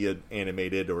 It could be an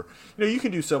animated, or you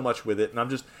can do so much with it. And I'm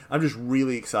just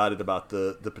really excited about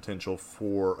the potential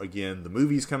for, again, the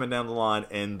movies coming down the line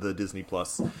and the Disney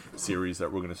Plus series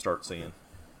that we're going to start seeing.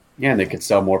 Yeah, and they could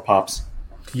sell more pops.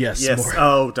 Yes. More.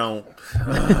 Oh, don't.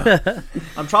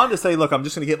 I'm trying to say, look, I'm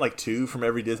just going to get like 2 from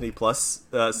every Disney Plus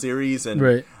series, and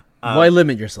right. Why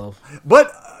limit yourself?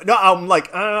 But no, I'm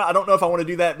like, I don't know if I want to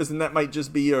do that, because then that might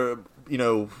just be a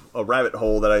rabbit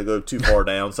hole that I go too far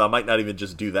down. So I might not even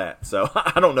just do that. So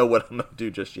I don't know what I'm going to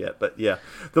do just yet. But yeah,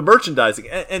 the merchandising,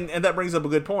 and that brings up a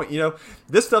good point.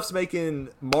 This stuff's making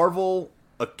Marvel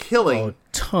a killing, a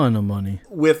ton of money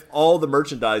with all the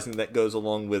merchandising that goes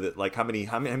along with it. Like how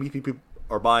many people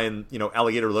are buying,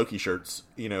 Alligator Loki shirts,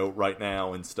 right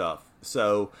now and stuff.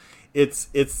 So it's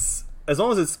as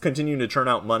long as it's continuing to turn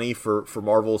out money for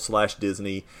Marvel /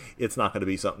 Disney, it's not going to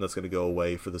be something that's going to go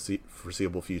away for the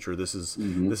foreseeable future. This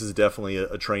is definitely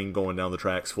a train going down the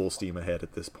tracks full steam ahead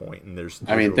at this point. And there's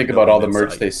I mean, really think about all the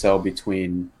merch they sell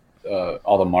between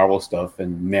all the Marvel stuff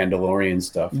and Mandalorian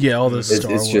stuff. Yeah, all the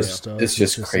Star Wars stuff. It's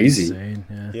just crazy.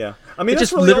 Insane, yeah. I mean, it's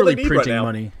that's just really literally all they need printing right now.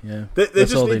 money. Yeah, they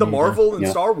just need the Marvel and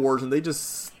Yeah. Star Wars, and they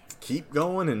just keep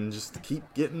going and just keep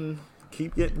getting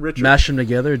richer. Mash them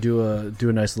together, do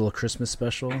a nice little Christmas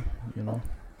special.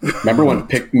 Remember when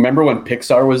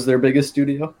Pixar was their biggest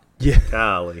studio? Yeah,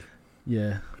 Golly.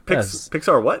 yeah.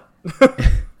 Pixar what?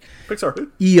 Pixar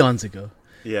who? Eons ago.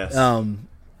 Yes.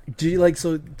 Do you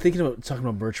talking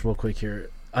about merch real quick here?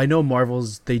 I know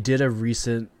Marvel's, they did a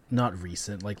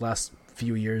last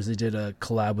few years, they did a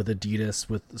collab with Adidas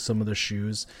with some of the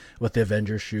shoes, with the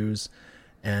Avengers shoes,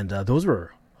 and those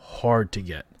were hard to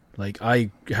get. Like,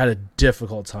 I had a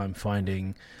difficult time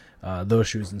finding those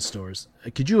shoes in stores.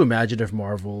 Could you imagine if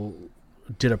Marvel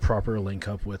did a proper link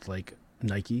up with like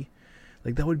Nike?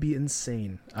 Like, that would be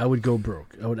insane. I would go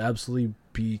broke. I would absolutely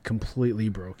be completely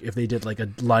broke if they did like a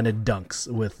line of Dunks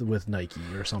with Nike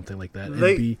or something like that.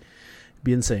 It'd be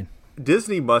insane.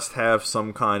 Disney must have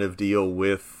some kind of deal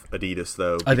with Adidas,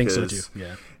 though. I think so too.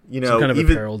 Yeah, some kind of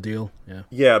apparel deal.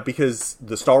 Yeah, because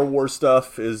the Star Wars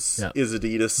stuff is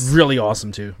Adidas. Really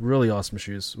awesome too. Really awesome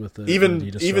shoes with the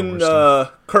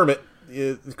Adidas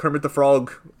Kermit the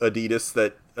Frog Adidas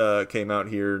that came out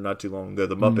here not too long ago.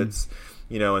 The Muppets.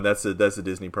 And that's a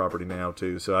Disney property now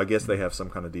too. So I guess they have some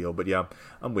kind of deal. But yeah,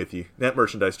 I'm with you. That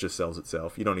merchandise just sells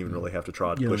itself. You don't even really have to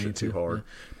try to push it too hard.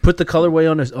 Yeah. Put the colorway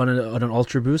on an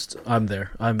Ultra Boost. I'm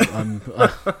there. I'm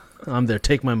there.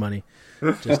 Take my money.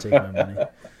 Just take my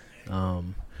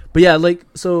money. But yeah,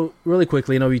 so really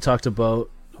quickly, we talked about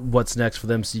what's next for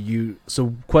the MCU.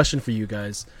 So question for you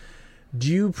guys: do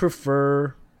you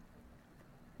prefer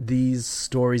these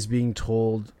stories being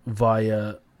told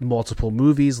via multiple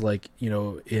movies, like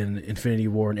in Infinity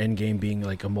War and Endgame being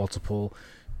like a multiple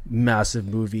massive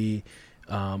movie,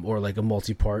 or like a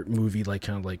multi-part movie, like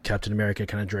kind of like Captain America,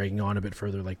 kind of dragging on a bit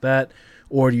further like that?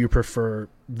 Or do you prefer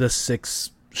the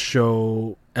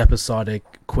 6-show episodic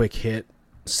quick hit,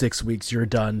 6 weeks, you're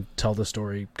done, tell the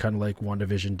story, kind of like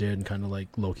WandaVision did and kind of like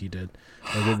Loki did?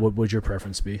 Like, what would your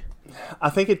preference be? I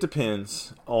think it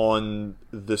depends on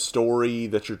the story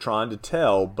that you're trying to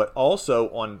tell, but also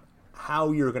on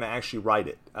how you're going to actually write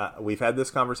it. We've had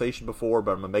this conversation before,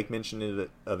 but I'm going to make mention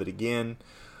of it again.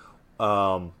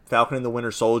 Falcon and the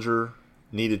Winter Soldier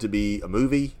needed to be a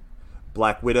movie.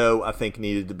 Black Widow, I think,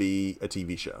 needed to be a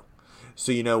TV show.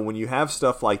 So, when you have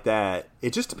stuff like that,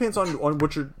 it just depends on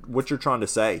what you're trying to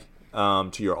say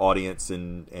to your audience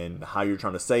and how you're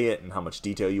trying to say it and how much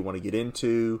detail you want to get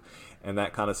into and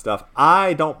that kind of stuff.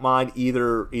 I don't mind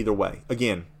either way.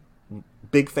 Again,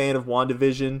 big fan of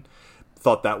WandaVision.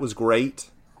 Thought that was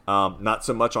great. Not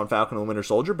so much on Falcon and the Winter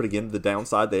Soldier, but again, the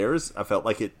downside there is I felt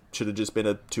like it should have just been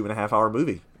a 2.5-hour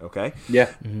movie. Okay. Yeah.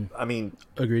 Mm-hmm. I mean,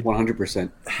 agreed. 100%.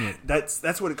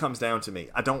 That's what it comes down to me.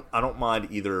 I don't mind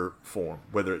either form,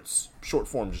 whether it's short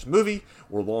form, just movie,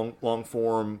 or long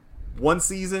form, one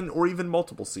season, or even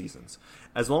multiple seasons.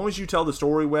 As long as you tell the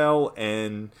story well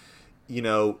and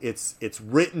it's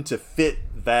written to fit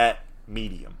that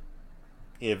medium.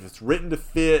 If it's written to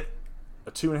fit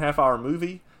a 2.5-hour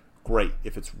movie, great.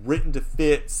 If it's written to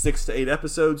fit 6 to 8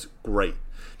 episodes, great.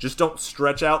 Just don't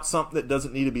stretch out something that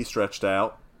doesn't need to be stretched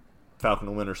out. Falcon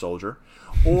and Winter Soldier.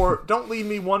 Or don't leave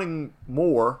me wanting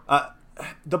more.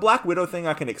 The Black Widow thing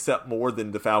I can accept more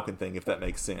than the Falcon thing, if that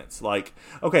makes sense. Like,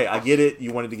 okay, I get it.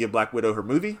 You wanted to give Black Widow her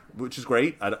movie, which is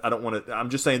great. I don't want to.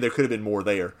 I'm just saying there could have been more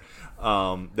there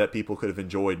that people could have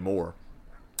enjoyed more.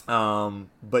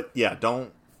 But yeah,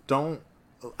 don't.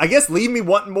 I guess leave me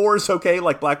wanting more is okay,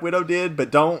 like Black Widow did, but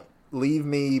don't leave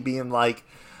me being like,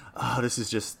 oh, this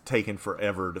is just taking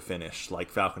forever to finish, like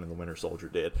Falcon and the Winter Soldier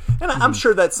did. And I'm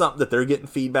sure that's something that they're getting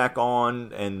feedback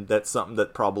on, and that's something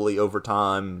that probably over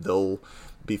time they'll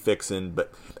be fixing.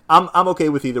 But I'm okay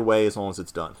with either way as long as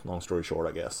it's done. Long story short,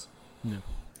 I guess. Yeah.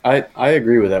 I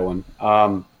agree with that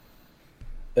one.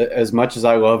 As much as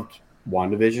I loved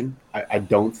WandaVision, I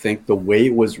don't think the way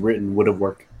it was written would have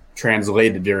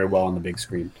translated very well on the big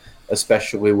screen,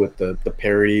 especially with the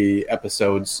parody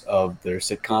episodes of their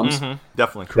sitcoms. Mm-hmm.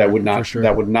 Definitely correct.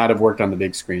 That would not have worked on the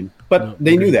big screen. But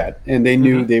they knew that, and they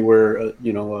knew they were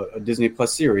a Disney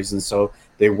Plus series, and so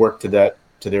they worked to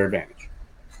their advantage.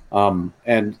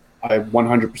 And I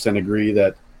 100% agree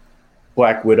that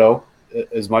Black Widow,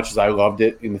 as much as I loved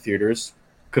it in the theaters,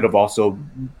 could have also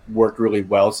worked really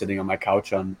well sitting on my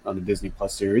couch on the Disney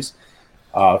Plus series.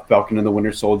 Falcon and the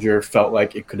Winter Soldier felt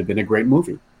like it could have been a great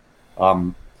movie.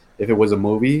 If it was a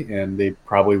movie and they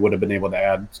probably would have been able to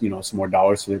add, some more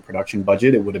dollars to their production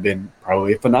budget, it would have been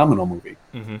probably a phenomenal movie.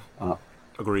 Mm-hmm.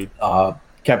 Agreed.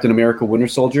 Captain America Winter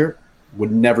Soldier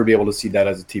would never be able to see that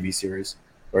as a TV series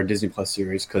or a Disney Plus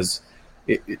series because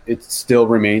it still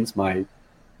remains my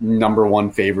number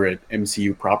one favorite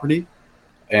MCU property.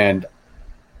 And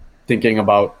thinking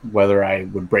about whether I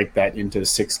would break that into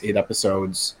 6-8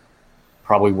 episodes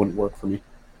probably wouldn't work for me.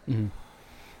 Mm-hmm.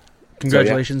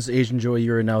 Congratulations, so, yeah. Asian Joey.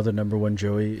 You are now the number one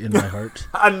Joey in my heart.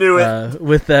 I knew it.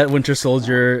 With that Winter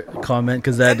Soldier comment,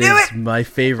 because that is my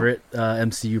favorite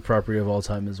MCU property of all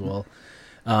time as well.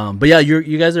 But yeah,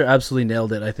 you guys are absolutely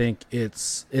nailed it. I think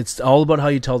it's all about how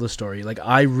you tell the story. Like,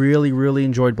 I really, really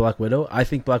enjoyed Black Widow. I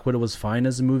think Black Widow was fine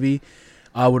as a movie.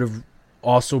 I would have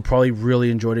also probably really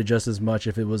enjoyed it just as much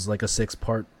if it was like a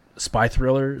 6-part spy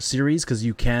thriller series, because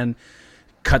you can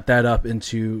cut that up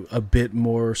into a bit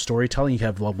more storytelling. You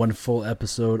have one full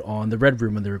episode on the Red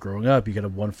Room when they were growing up. You get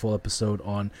one full episode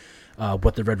on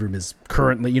what the Red Room is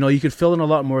currently. You could fill in a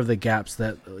lot more of the gaps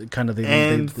that kind of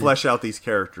they flesh out these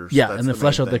characters. Yeah, and then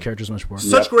flesh out the characters much more.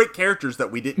 Such great characters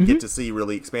that we didn't get to see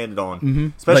really expanded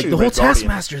on, especially like the whole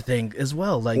Taskmaster thing as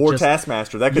well.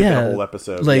 Taskmaster, that could have been a whole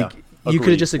episode. Like yeah. You could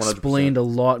have just explained 100%. A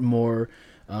lot more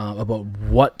about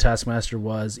what Taskmaster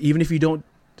was, even if you don't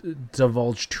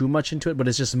divulge too much into it, but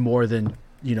it's just more than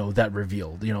that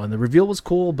reveal. And the reveal was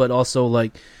cool, but also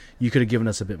like you could have given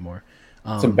us a bit more.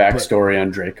 Some backstory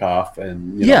on Dreykov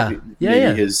and maybe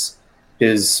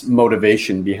his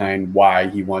motivation behind why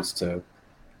he wants to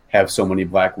have so many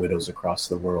Black Widows across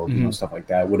the world, stuff like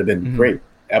that would have been great.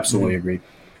 Absolutely agree.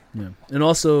 Yeah, and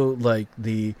also like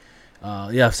the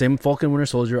same Falcon Winter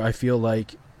Soldier. I feel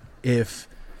like if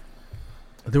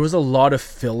there was a lot of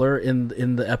filler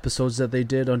in the episodes that they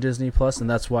did on Disney Plus, and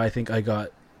that's why I think I got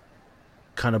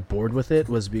kind of bored with it,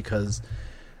 was because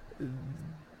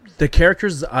the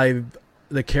characters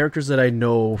that I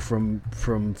know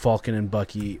from Falcon and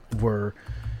Bucky were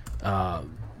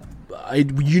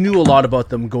you knew a lot about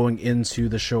them going into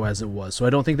the show as it was, so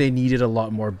I don't think they needed a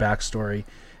lot more backstory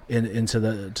into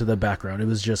the background. It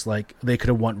was just like they could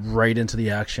have went right into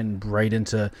the action, right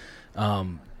into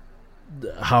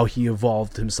how he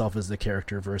evolved himself as the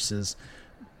character versus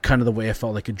kind of the way I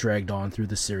felt like it dragged on through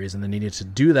the series, and they needed to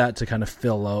do that to kind of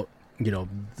fill out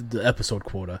the episode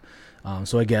quota.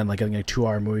 So again, like getting a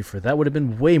 2-hour movie for that would have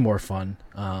been way more fun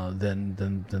than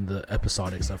the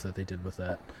episodic stuff that they did with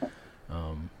that.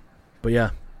 But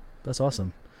yeah, that's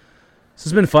awesome. This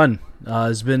has been fun.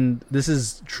 This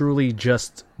is truly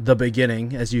just the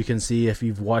beginning, as you can see if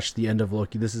you've watched the end of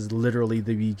Loki. This is literally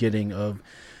the beginning of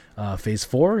Phase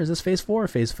 4. Is this Phase 4 or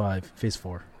Phase 5? Phase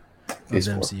 4 of the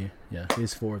MCU. Yeah,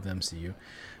 Phase 4 of the MCU,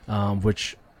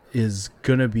 which is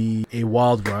gonna be a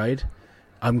wild ride.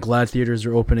 I'm glad theaters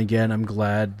are open again. I'm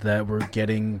glad that we're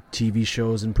getting TV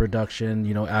shows in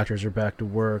production. Actors are back to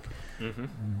work.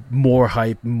 More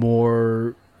hype,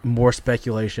 more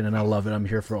speculation, and I love it. I'm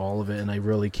here for all of it, and I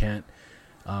really can't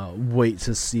wait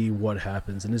to see what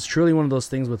happens. And it's truly one of those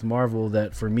things with Marvel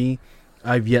that, for me,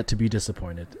 I've yet to be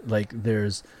disappointed. Like,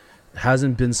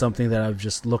 hasn't been something that I've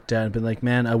just looked at and been like,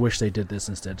 man, I wish they did this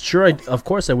instead. Sure, of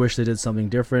course I wish they did something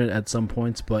different at some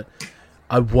points, but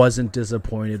I wasn't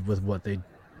disappointed with what they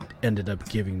ended up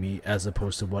giving me as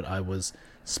opposed to what I was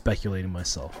speculating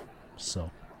myself.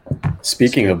 So,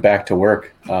 speaking of back to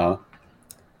work,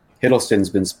 Hiddleston's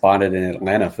been spotted in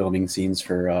Atlanta filming scenes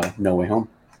for No Way Home.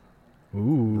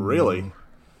 Ooh, really?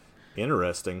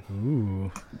 Interesting.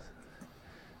 Ooh,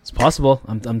 it's possible.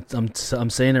 I'm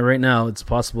saying it right now. It's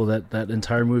possible that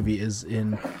entire movie is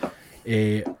in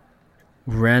a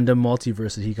random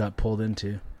multiverse that he got pulled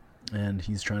into, and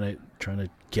he's trying to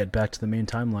get back to the main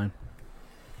timeline.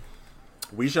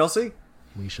 We shall see.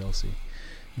 We shall see.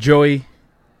 Joey,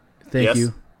 thank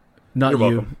you. Not You're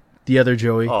you, welcome. The other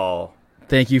Joey. Oh.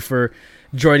 Thank you for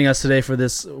joining us today for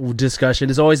this discussion.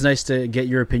 It's always nice to get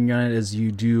your opinion on it, as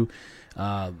you do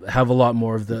have a lot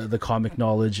more of the comic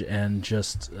knowledge and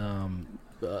just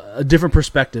a different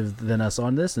perspective than us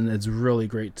on this, and it's really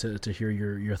great to hear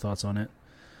your thoughts on it.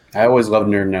 I always love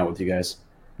nerding out with you guys.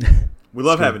 We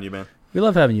love having you, man. We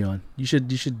love having you on. You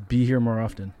should be here more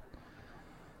often.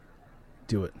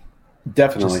 Do it.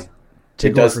 Definitely. Just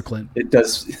take over for Clint. It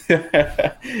does.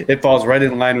 It falls right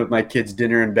in line with my kids'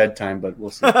 dinner and bedtime, but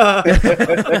we'll see.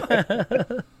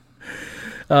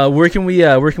 Where can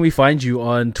we find you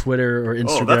on Twitter or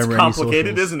Instagram? That's or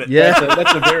complicated, any isn't it? Yeah,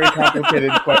 that's a very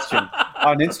complicated question.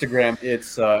 On Instagram,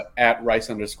 it's at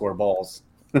Rice_balls.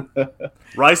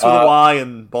 Rice with a Y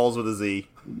and balls with a Z.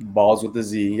 Balls with a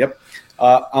Z. Yep.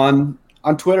 On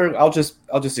Twitter, I'll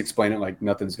just explain it like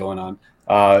nothing's going on.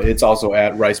 It's also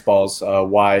at Riceballs,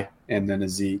 Y and then a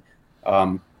Z.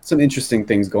 Some interesting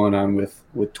things going on with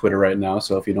Twitter right now.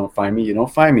 So if you don't find me, you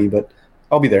don't find me, but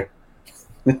I'll be there.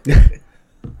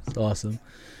 It's awesome.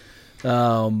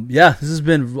 This has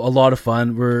been a lot of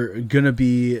fun. We're gonna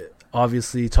be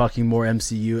obviously talking more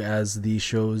MCU as the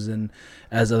shows and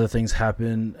as other things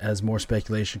happen, as more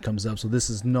speculation comes up. So this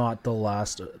is not the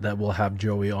last that we'll have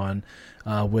Joey on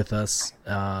with us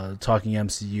talking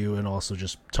MCU and also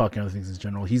just talking other things in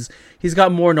general. He's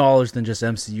got more knowledge than just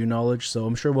MCU knowledge, so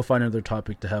I'm sure we'll find another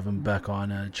topic to have him back on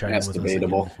chatting That's with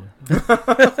debatable. us.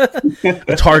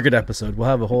 A Target episode. We'll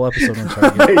have a whole episode on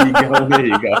Target. There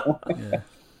you go.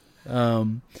 Yeah.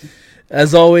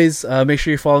 As always, make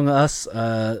sure you're following us.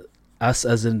 Us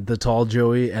as in the tall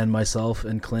Joey and myself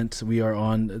and Clint. We are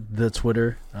on the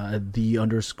Twitter,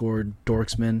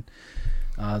 _dorksman.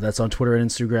 That's on Twitter and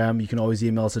Instagram. You can always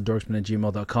email us at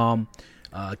dorksman@gmail.com.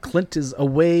 Clint is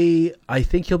away. I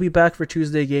think he'll be back for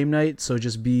Tuesday game night, so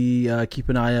just keep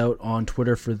an eye out on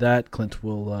Twitter for that. Clint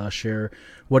will share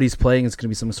what he's playing. It's going to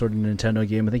be some sort of Nintendo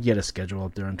game. I think he had a schedule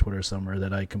up there on Twitter somewhere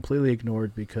that I completely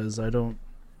ignored because I don't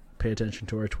pay attention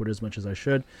to our Twitter as much as I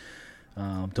should.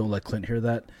 Don't let Clint hear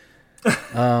that.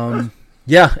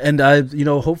 Yeah, and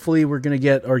hopefully we're going to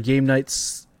get our game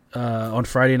nights on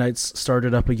Friday nights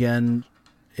started up again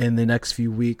in the next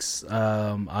few weeks.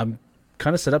 I'm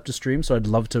kind of set up to stream, so I'd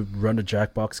love to run a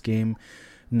Jackbox game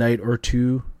night or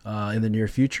two in the near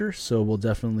future. So we'll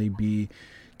definitely be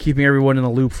keeping everyone in the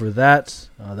loop for that.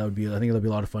 I think it'll be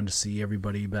a lot of fun to see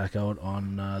everybody back out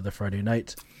on the Friday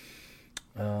night.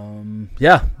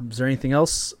 Yeah, is there anything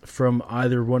else from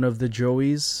either one of the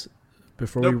Joeys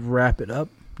before we wrap it up?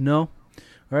 No?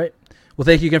 All right. Well,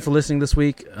 thank you again for listening this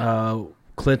week.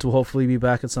 Clint will hopefully be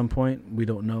back at some point. We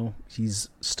don't know. He's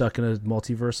stuck in a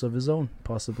multiverse of his own,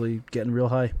 possibly getting real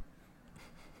high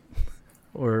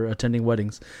or attending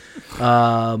weddings.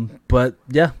 But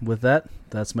yeah, with that,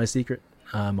 that's my secret.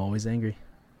 I'm always angry.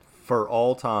 For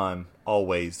all time,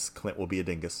 always, Clint will be a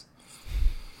dingus.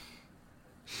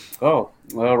 Oh,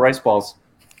 well, rice balls.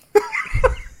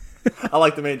 I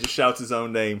like the man just shouts his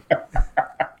own name.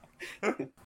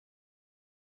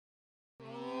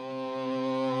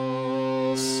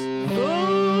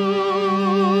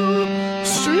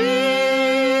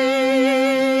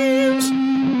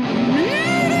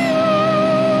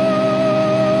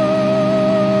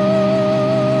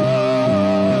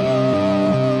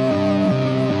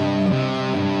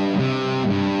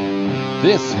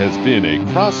 This has been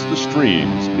a Cross the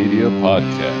Streams Media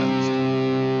Podcast.